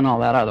hadn't done all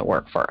that other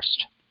work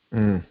first.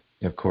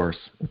 Of course.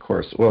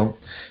 Well,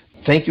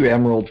 Thank you,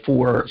 Emerald,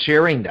 for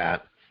sharing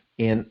that,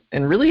 and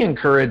really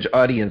encourage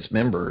audience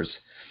members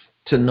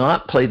to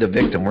not play the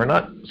victim. We're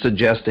not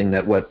suggesting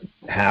that what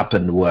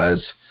happened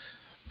was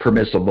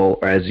permissible,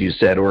 as you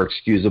said, or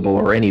excusable,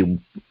 or any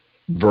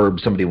verb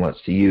somebody wants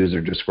to use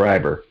or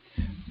describe her.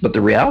 But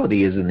the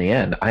reality is, in the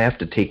end, I have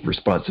to take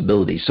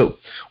responsibility. So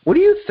what do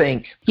you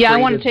think? Yeah, I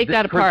want to take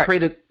that apart.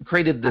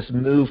 Created this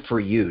move for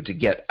you to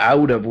get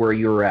out of where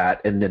you're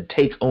at and then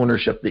take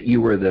ownership that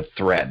you were the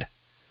thread?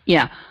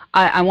 Yeah,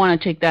 I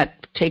want to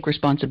take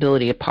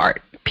responsibility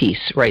apart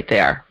piece right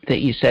there that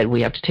you said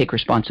we have to take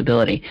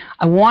responsibility.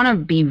 I want to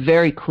be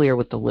very clear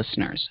with the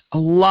listeners. A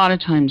lot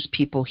of times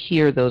people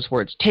hear those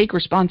words, take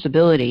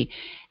responsibility,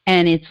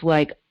 and it's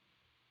like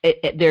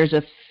there's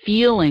a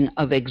feeling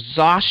of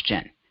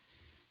exhaustion.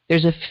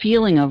 There's a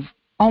feeling of,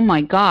 oh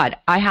my God,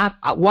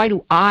 why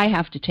do I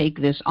have to take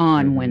this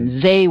on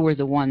when they were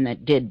the one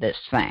that did this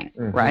thing,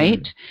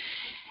 right?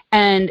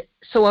 And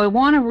so I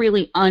want to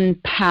really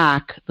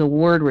unpack the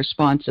word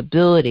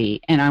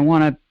responsibility, and I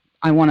want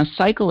to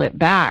cycle it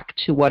back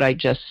to what I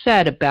just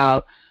said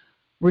about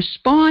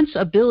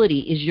responsibility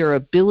is your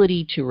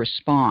ability to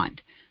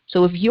respond.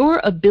 So if your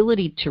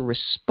ability to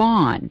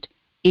respond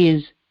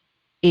is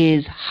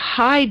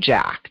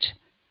hijacked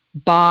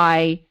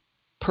by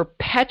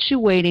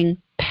perpetuating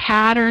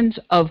patterns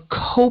of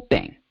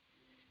coping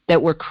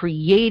that were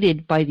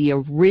created by the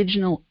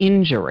original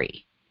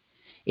injury,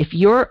 if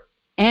your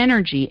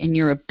energy and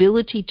your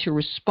ability to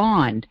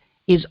respond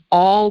is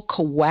all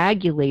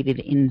coagulated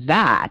in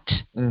that,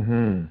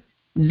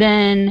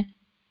 then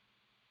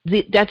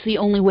that's the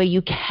only way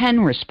you can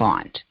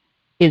respond,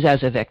 is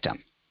as a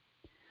victim.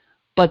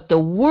 But the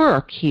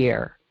work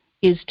here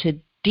is to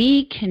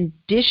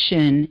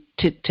decondition,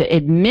 to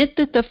admit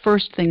that the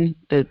first thing,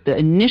 the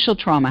initial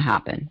trauma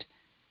happened.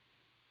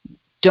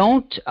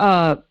 Don't,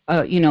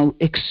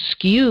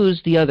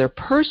 excuse the other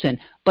person,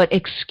 but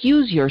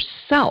excuse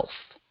yourself.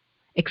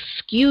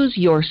 Excuse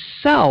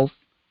yourself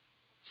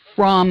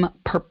from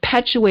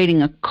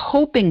perpetuating a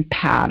coping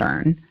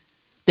pattern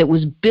that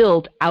was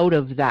built out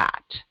of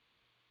that.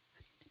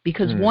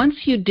 Because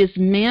once you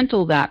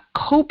dismantle that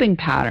coping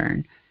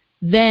pattern,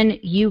 then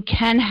you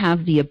can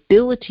have the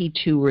ability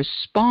to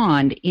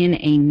respond in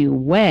a new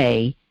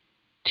way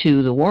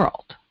to the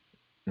world.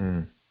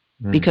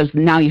 Because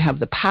now you have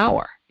the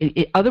power.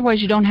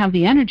 Otherwise, you don't have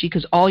the energy,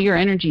 because all your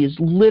energy is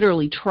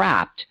literally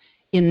trapped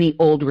in the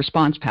old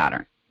response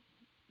pattern.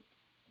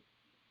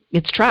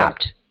 It's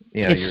trapped.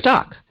 Yeah, it's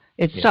stuck.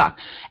 It's stuck.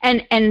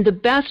 And the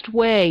best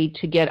way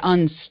to get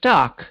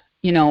unstuck,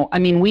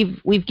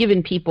 we've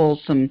given people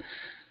some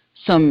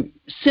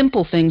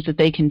simple things that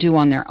they can do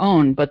on their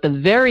own, but the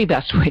very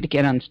best way to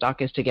get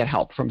unstuck is to get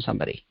help from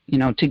somebody,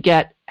 to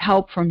get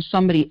help from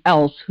somebody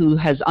else who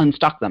has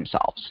unstuck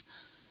themselves,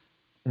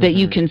 that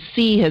you can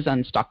see has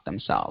unstuck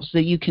themselves,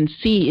 that you can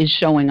see is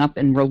showing up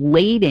and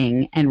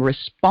relating and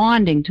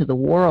responding to the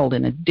world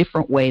in a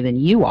different way than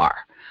you are.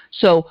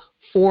 So,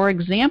 for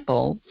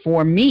example,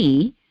 for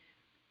me,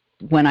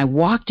 when I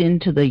walked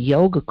into the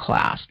yoga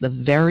class the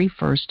very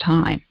first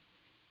time,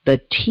 the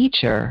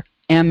teacher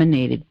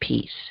emanated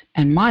peace,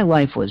 and my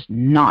life was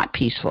not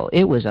peaceful.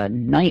 It was a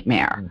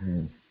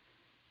nightmare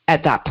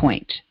at that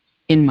point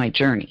in my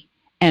journey.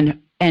 And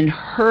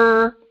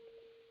her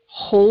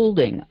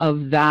holding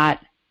of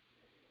that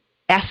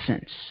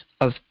essence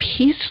of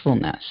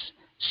peacefulness,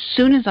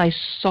 soon as I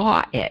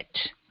saw it,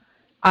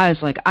 I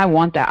was like, I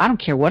want that. I don't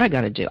care what I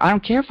got to do. I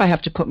don't care if I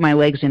have to put my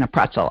legs in a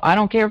pretzel. I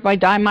don't care if I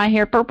dye my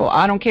hair purple.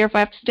 I don't care if I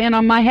have to stand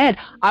on my head.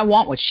 I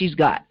want what she's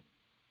got.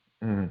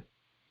 And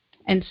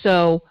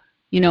so,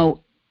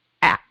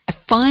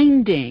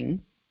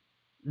 finding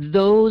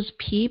those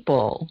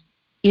people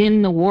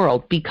in the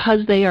world,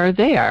 because they are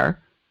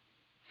there,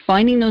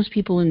 finding those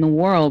people in the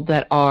world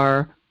that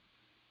are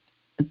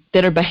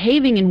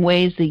behaving in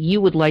ways that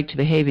you would like to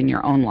behave in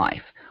your own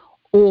life.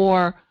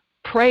 Or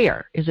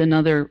prayer is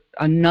another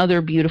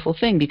beautiful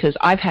thing, because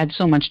I've had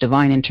so much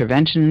divine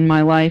intervention in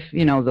my life.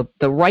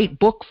 The right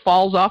book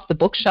falls off the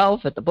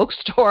bookshelf at the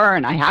bookstore,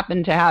 and I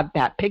happen to have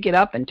Pat pick it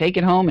up and take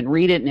it home and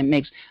read it, and it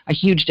makes a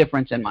huge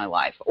difference in my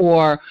life.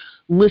 Or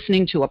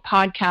listening to a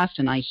podcast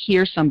and I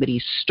hear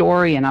somebody's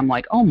story and I'm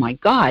like, oh my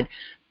God,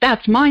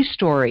 that's my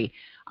story.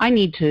 I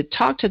need to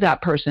talk to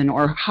that person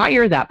or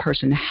hire that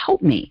person to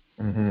help me,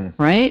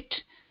 right?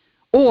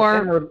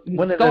 Or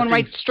going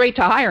right straight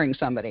to hiring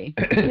somebody.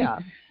 Yeah.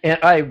 And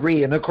I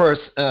agree. And of course,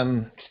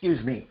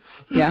 excuse me.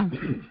 Yeah.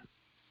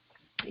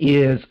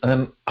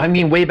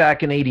 Way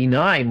back in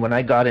 '89 when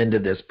I got into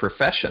this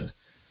profession,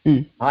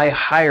 I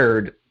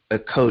hired a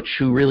coach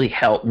who really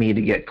helped me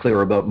to get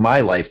clear about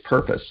my life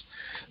purpose.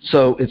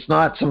 So it's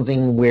not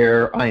something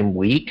where I'm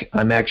weak.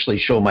 I'm actually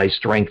show my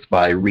strength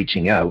by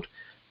reaching out.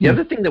 The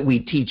other thing that we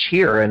teach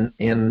here,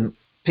 and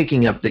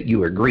picking up that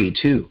you agree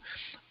too,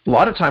 a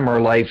lot of time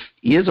our life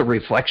is a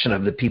reflection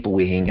of the people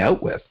we hang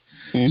out with.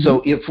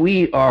 So if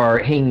we are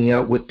hanging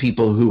out with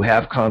people who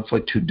have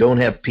conflict, who don't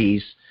have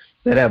peace,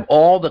 that have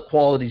all the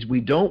qualities we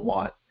don't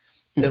want,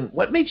 then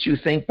what makes you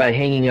think by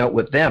hanging out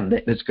with them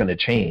that it's going to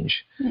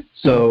change?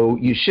 So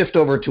you shift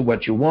over to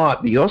what you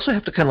want, but you also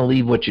have to kind of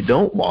leave what you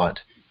don't want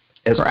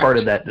as Correct. part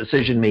of that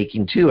decision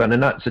making too. And I'm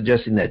not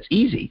suggesting that's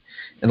easy.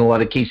 In a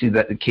lot of cases,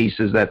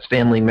 that's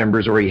family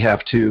members where you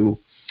have to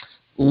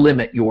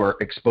limit your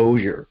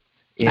exposure.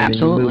 And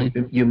Absolutely.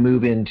 you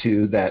move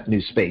into that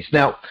new space.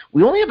 Now,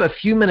 we only have a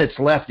few minutes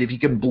left, if you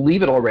can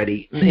believe it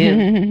already.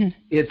 And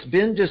it's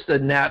been just a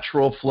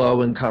natural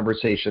flow in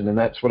conversation, and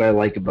that's what I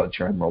like about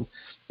you, Emerald.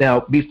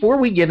 Now, before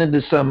we get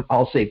into some,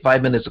 I'll say,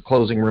 5 minutes of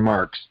closing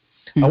remarks,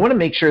 I want to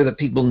make sure that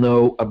people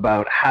know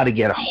about how to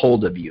get a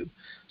hold of you.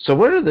 So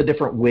what are the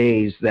different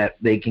ways that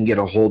they can get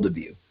a hold of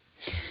you?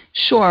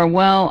 Sure.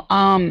 Well,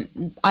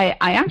 I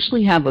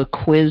actually have a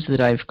quiz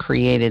that I've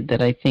created that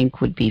I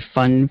think would be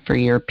fun for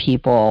your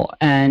people.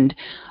 And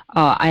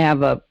I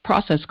have a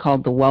process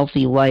called the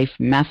Wealthy Life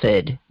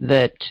Method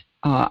that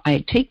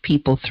I take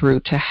people through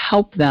to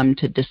help them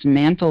to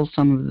dismantle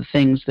some of the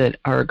things that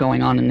are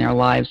going on in their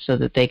lives so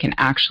that they can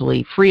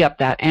actually free up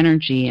that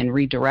energy and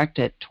redirect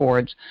it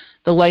towards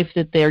the life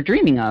that they're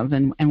dreaming of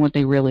and what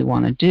they really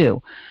want to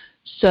do.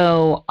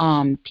 So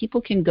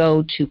people can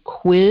go to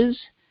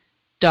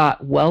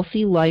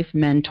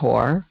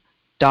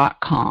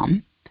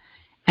quiz.wealthylifementor.com,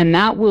 and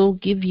that will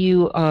give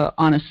you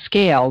on a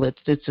scale,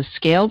 it's a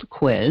scaled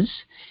quiz.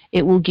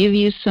 It will give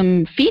you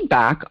some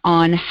feedback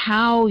on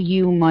how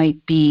you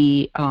might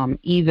be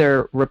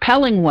either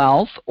repelling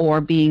wealth or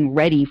being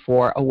ready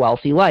for a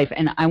wealthy life.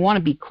 And I want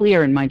to be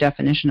clear, in my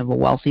definition of a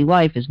wealthy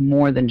life is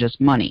more than just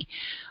money.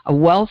 A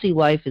wealthy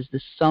life is the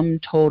sum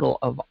total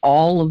of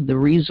all of the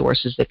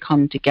resources that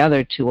come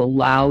together to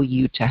allow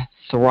you to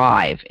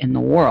thrive in the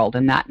world.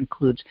 And that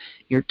includes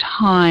your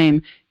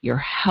time, your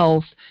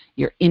health,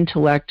 your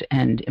intellect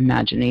and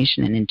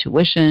imagination and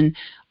intuition,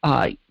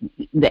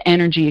 the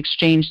energy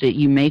exchange that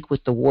you make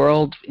with the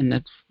world in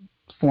the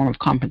form of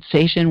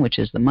compensation, which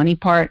is the money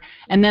part,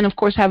 and then, of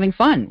course, having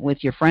fun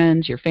with your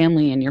friends, your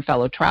family, and your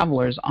fellow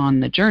travelers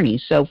on the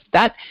journey. So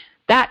that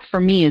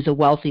for me is a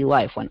wealthy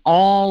life, when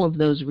all of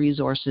those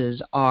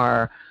resources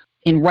are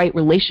in right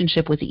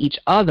relationship with each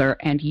other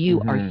and you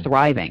are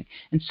thriving.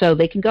 And so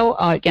they can go,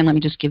 again, let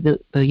me just give the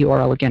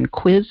URL again,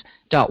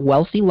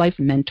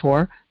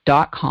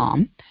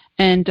 quiz.wealthylifementor.com.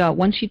 And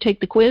once you take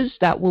the quiz,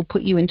 that will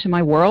put you into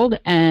my world.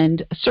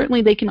 And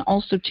certainly they can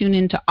also tune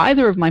into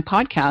either of my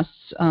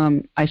podcasts.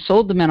 I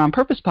sold the Men on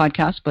Purpose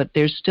podcast, but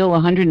there's still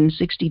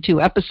 162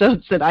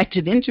 episodes that I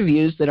did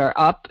interviews that are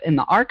up in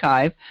the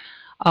archive,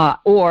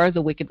 or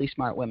the Wickedly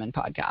Smart Women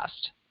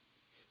podcast.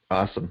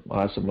 Awesome.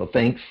 Well,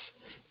 thanks,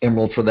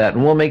 Emerald, for that.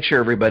 And we'll make sure,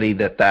 everybody,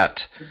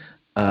 that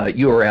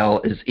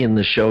URL is in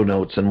the show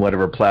notes on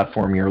whatever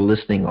platform you're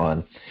listening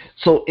on.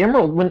 So,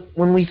 Emerald,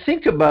 when we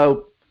think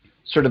about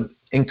sort of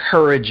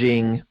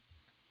encouraging,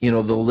 the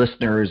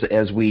listeners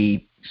as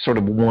we sort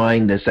of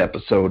wind this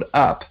episode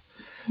up,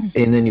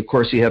 and then, of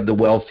course, you have the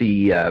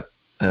Wealthy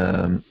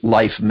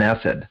Life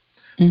Method.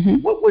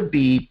 What would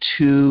be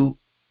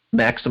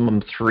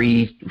maximum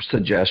 3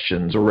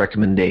 suggestions or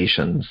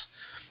recommendations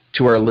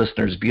to our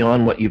listeners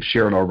beyond what you've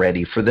shared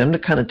already for them to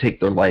kind of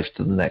take their life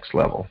to the next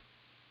level?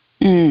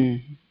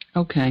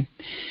 Okay.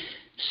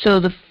 So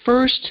the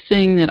first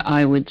thing that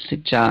I would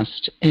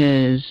suggest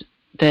is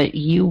that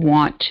you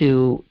want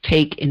to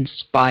take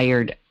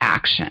inspired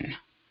action.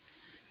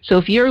 So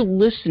if you're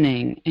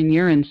listening and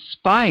you're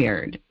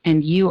inspired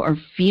and you are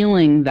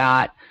feeling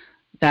that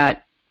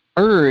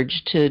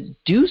urge to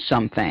do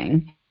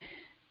something,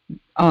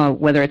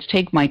 whether it's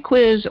take my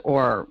quiz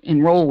or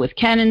enroll with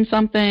Ken in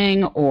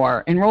something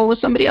or enroll with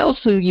somebody else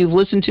who you've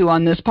listened to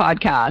on this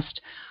podcast,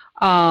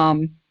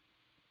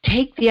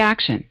 take the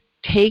action.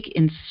 Take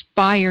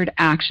inspired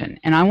action.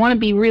 And I want to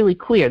be really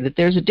clear that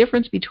there's a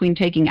difference between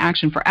taking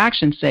action for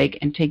action's sake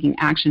and taking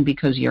action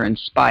because you're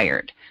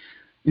inspired.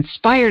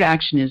 Inspired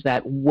action is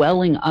that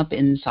welling up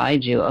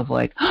inside you of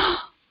like,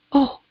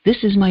 oh,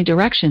 this is my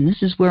direction.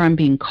 This is where I'm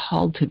being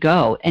called to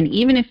go. And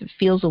even if it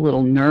feels a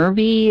little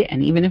nervy,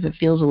 and even if it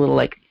feels a little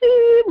like,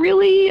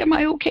 really, am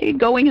I okay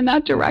going in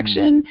that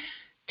direction?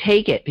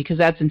 Take it, because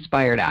that's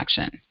inspired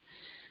action.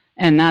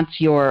 And that's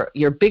your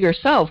bigger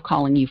self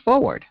calling you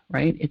forward,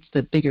 right? It's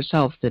the bigger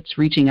self that's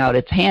reaching out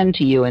its hand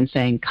to you and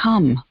saying,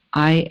 come,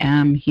 I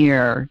am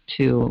here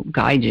to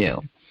guide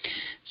you.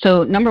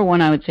 So number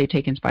 1, I would say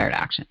take inspired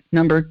action.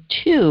 Number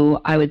 2,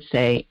 I would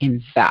say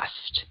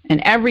invest.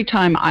 And every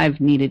time I've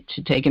needed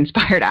to take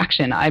inspired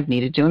action, I've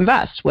needed to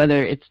invest,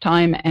 whether it's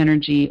time,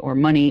 energy, or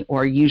money,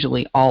 or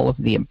usually all of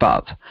the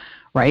above,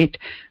 right?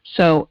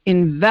 So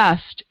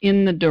invest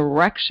in the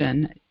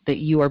direction that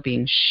you are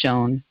being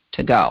shown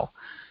to go.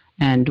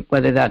 And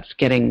whether that's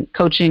getting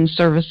coaching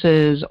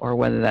services, or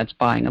whether that's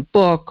buying a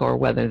book, or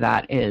whether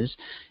that is,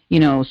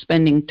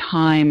 spending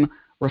time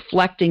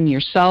reflecting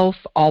yourself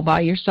all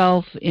by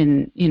yourself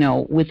in,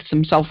 with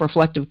some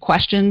self-reflective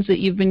questions that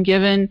you've been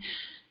given,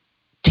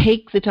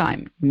 take the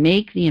time,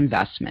 make the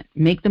investment,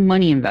 make the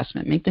money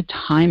investment, make the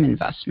time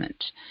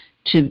investment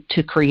to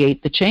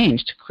create the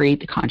change, to create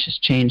the conscious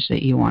change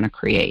that you want to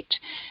create.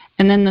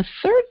 And then the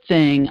third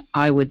thing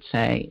I would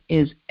say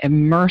is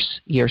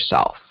immerse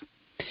yourself.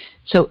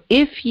 So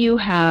if you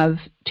have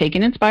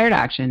taken inspired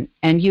action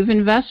and you've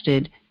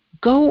invested,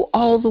 go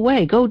all the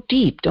way. Go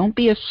deep. Don't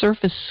be a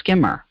surface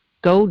skimmer.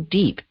 Go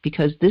deep,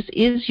 because this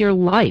is your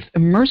life.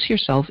 Immerse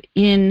yourself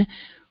in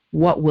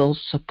what will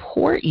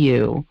support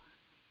you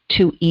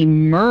to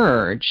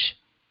emerge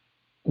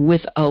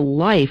with a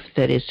life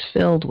that is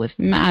filled with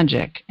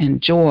magic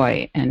and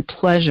joy and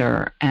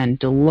pleasure and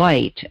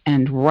delight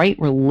and right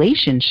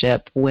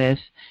relationship with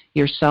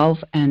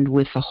yourself and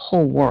with the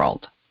whole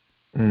world.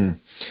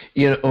 Emerald,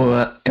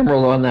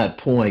 on that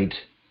point,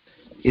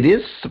 it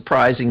is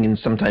surprising and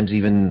sometimes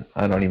even,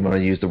 I don't even want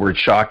to use the word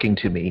shocking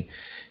to me,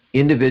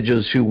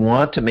 individuals who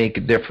want to make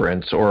a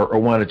difference or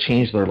want to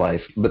change their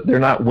life, but they're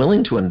not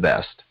willing to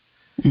invest.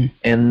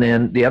 And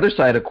then the other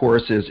side, of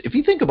course, is if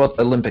you think about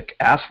Olympic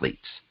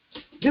athletes,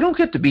 they don't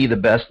get to be the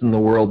best in the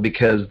world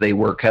because they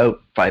work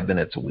out 5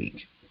 minutes a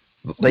week.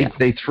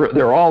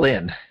 They're all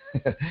in.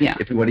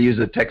 If you want to use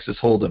a Texas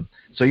Hold'em.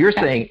 So you're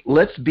saying,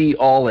 let's be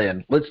all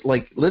in. Let's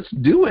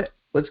do it.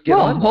 Let's get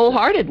on.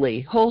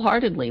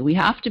 Wholeheartedly. We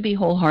have to be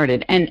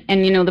wholehearted. And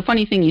the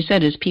funny thing you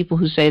said is people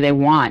who say they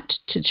want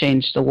to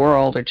change the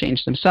world or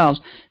change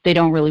themselves, they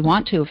don't really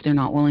want to if they're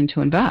not willing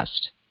to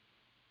invest.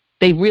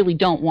 They really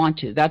don't want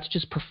to. That's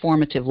just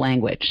performative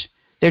language.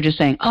 They're just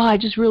saying, I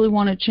just really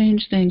want to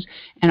change things.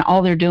 And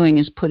all they're doing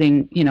is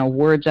putting,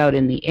 words out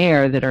in the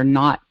air that are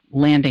not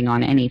landing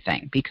on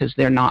anything because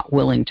they're not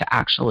willing to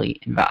actually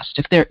invest.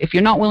 If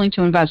you're not willing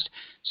to invest,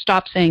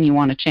 stop saying you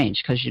want to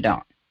change, because you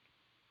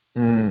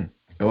don't.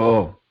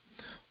 Oh,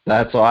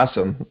 that's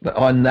awesome.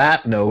 On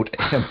that note,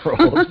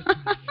 Emerald,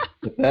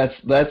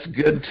 that's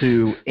good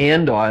to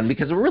end on,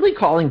 because we're really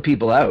calling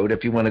people out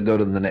if you want to go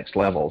to the next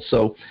level.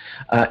 So,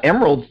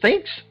 Emerald,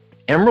 thanks.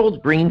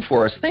 Emerald Green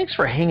Forest, thanks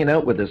for hanging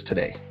out with us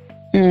today.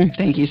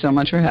 Thank you so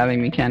much for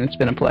having me, Ken. It's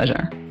been a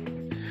pleasure.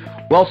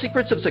 Well,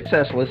 Secrets of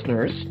Success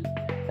listeners,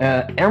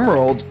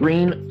 Emerald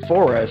Green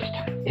Forest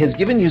has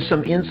given you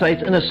some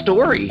insights and a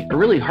story, a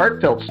really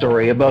heartfelt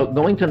story about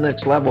going to the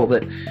next level,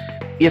 that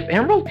if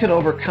Emerald could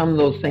overcome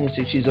those things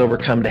that she's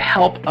overcome to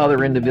help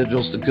other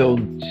individuals to go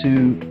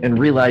to and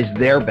realize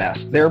their best,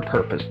 their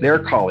purpose, their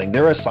calling,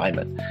 their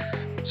assignment.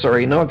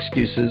 Sorry, no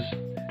excuses.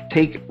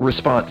 Take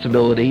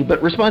responsibility,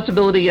 but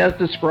responsibility as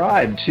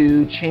described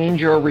to change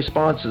your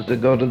responses to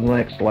go to the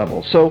next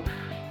level. So,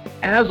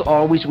 as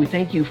always, we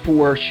thank you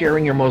for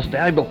sharing your most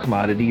valuable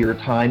commodity, your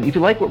time. If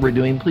you like what we're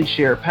doing, please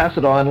share, pass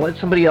it on, let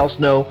somebody else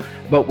know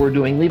about what we're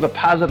doing. Leave a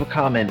positive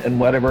comment on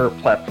whatever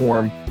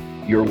platform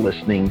you're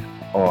listening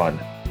on.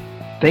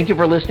 Thank you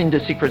for listening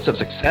to Secrets of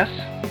Success.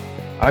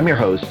 I'm your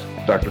host,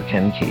 Dr.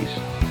 Ken Keys.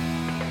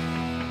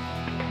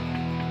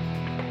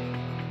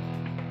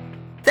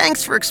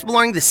 Thanks for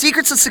exploring the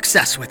secrets of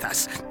success with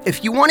us.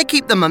 If you want to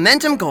keep the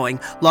momentum going,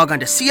 log on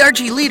to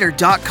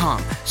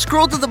crgleader.com.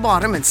 Scroll to the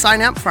bottom and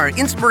sign up for our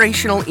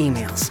inspirational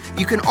emails.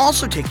 You can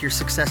also take your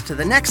success to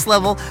the next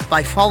level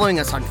by following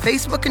us on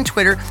Facebook and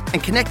Twitter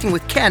and connecting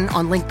with Ken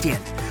on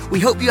LinkedIn. We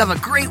hope you have a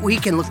great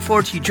week and look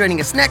forward to you joining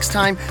us next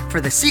time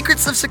for the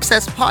Secrets of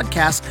Success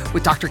podcast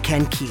with Dr.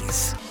 Ken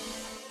Keys.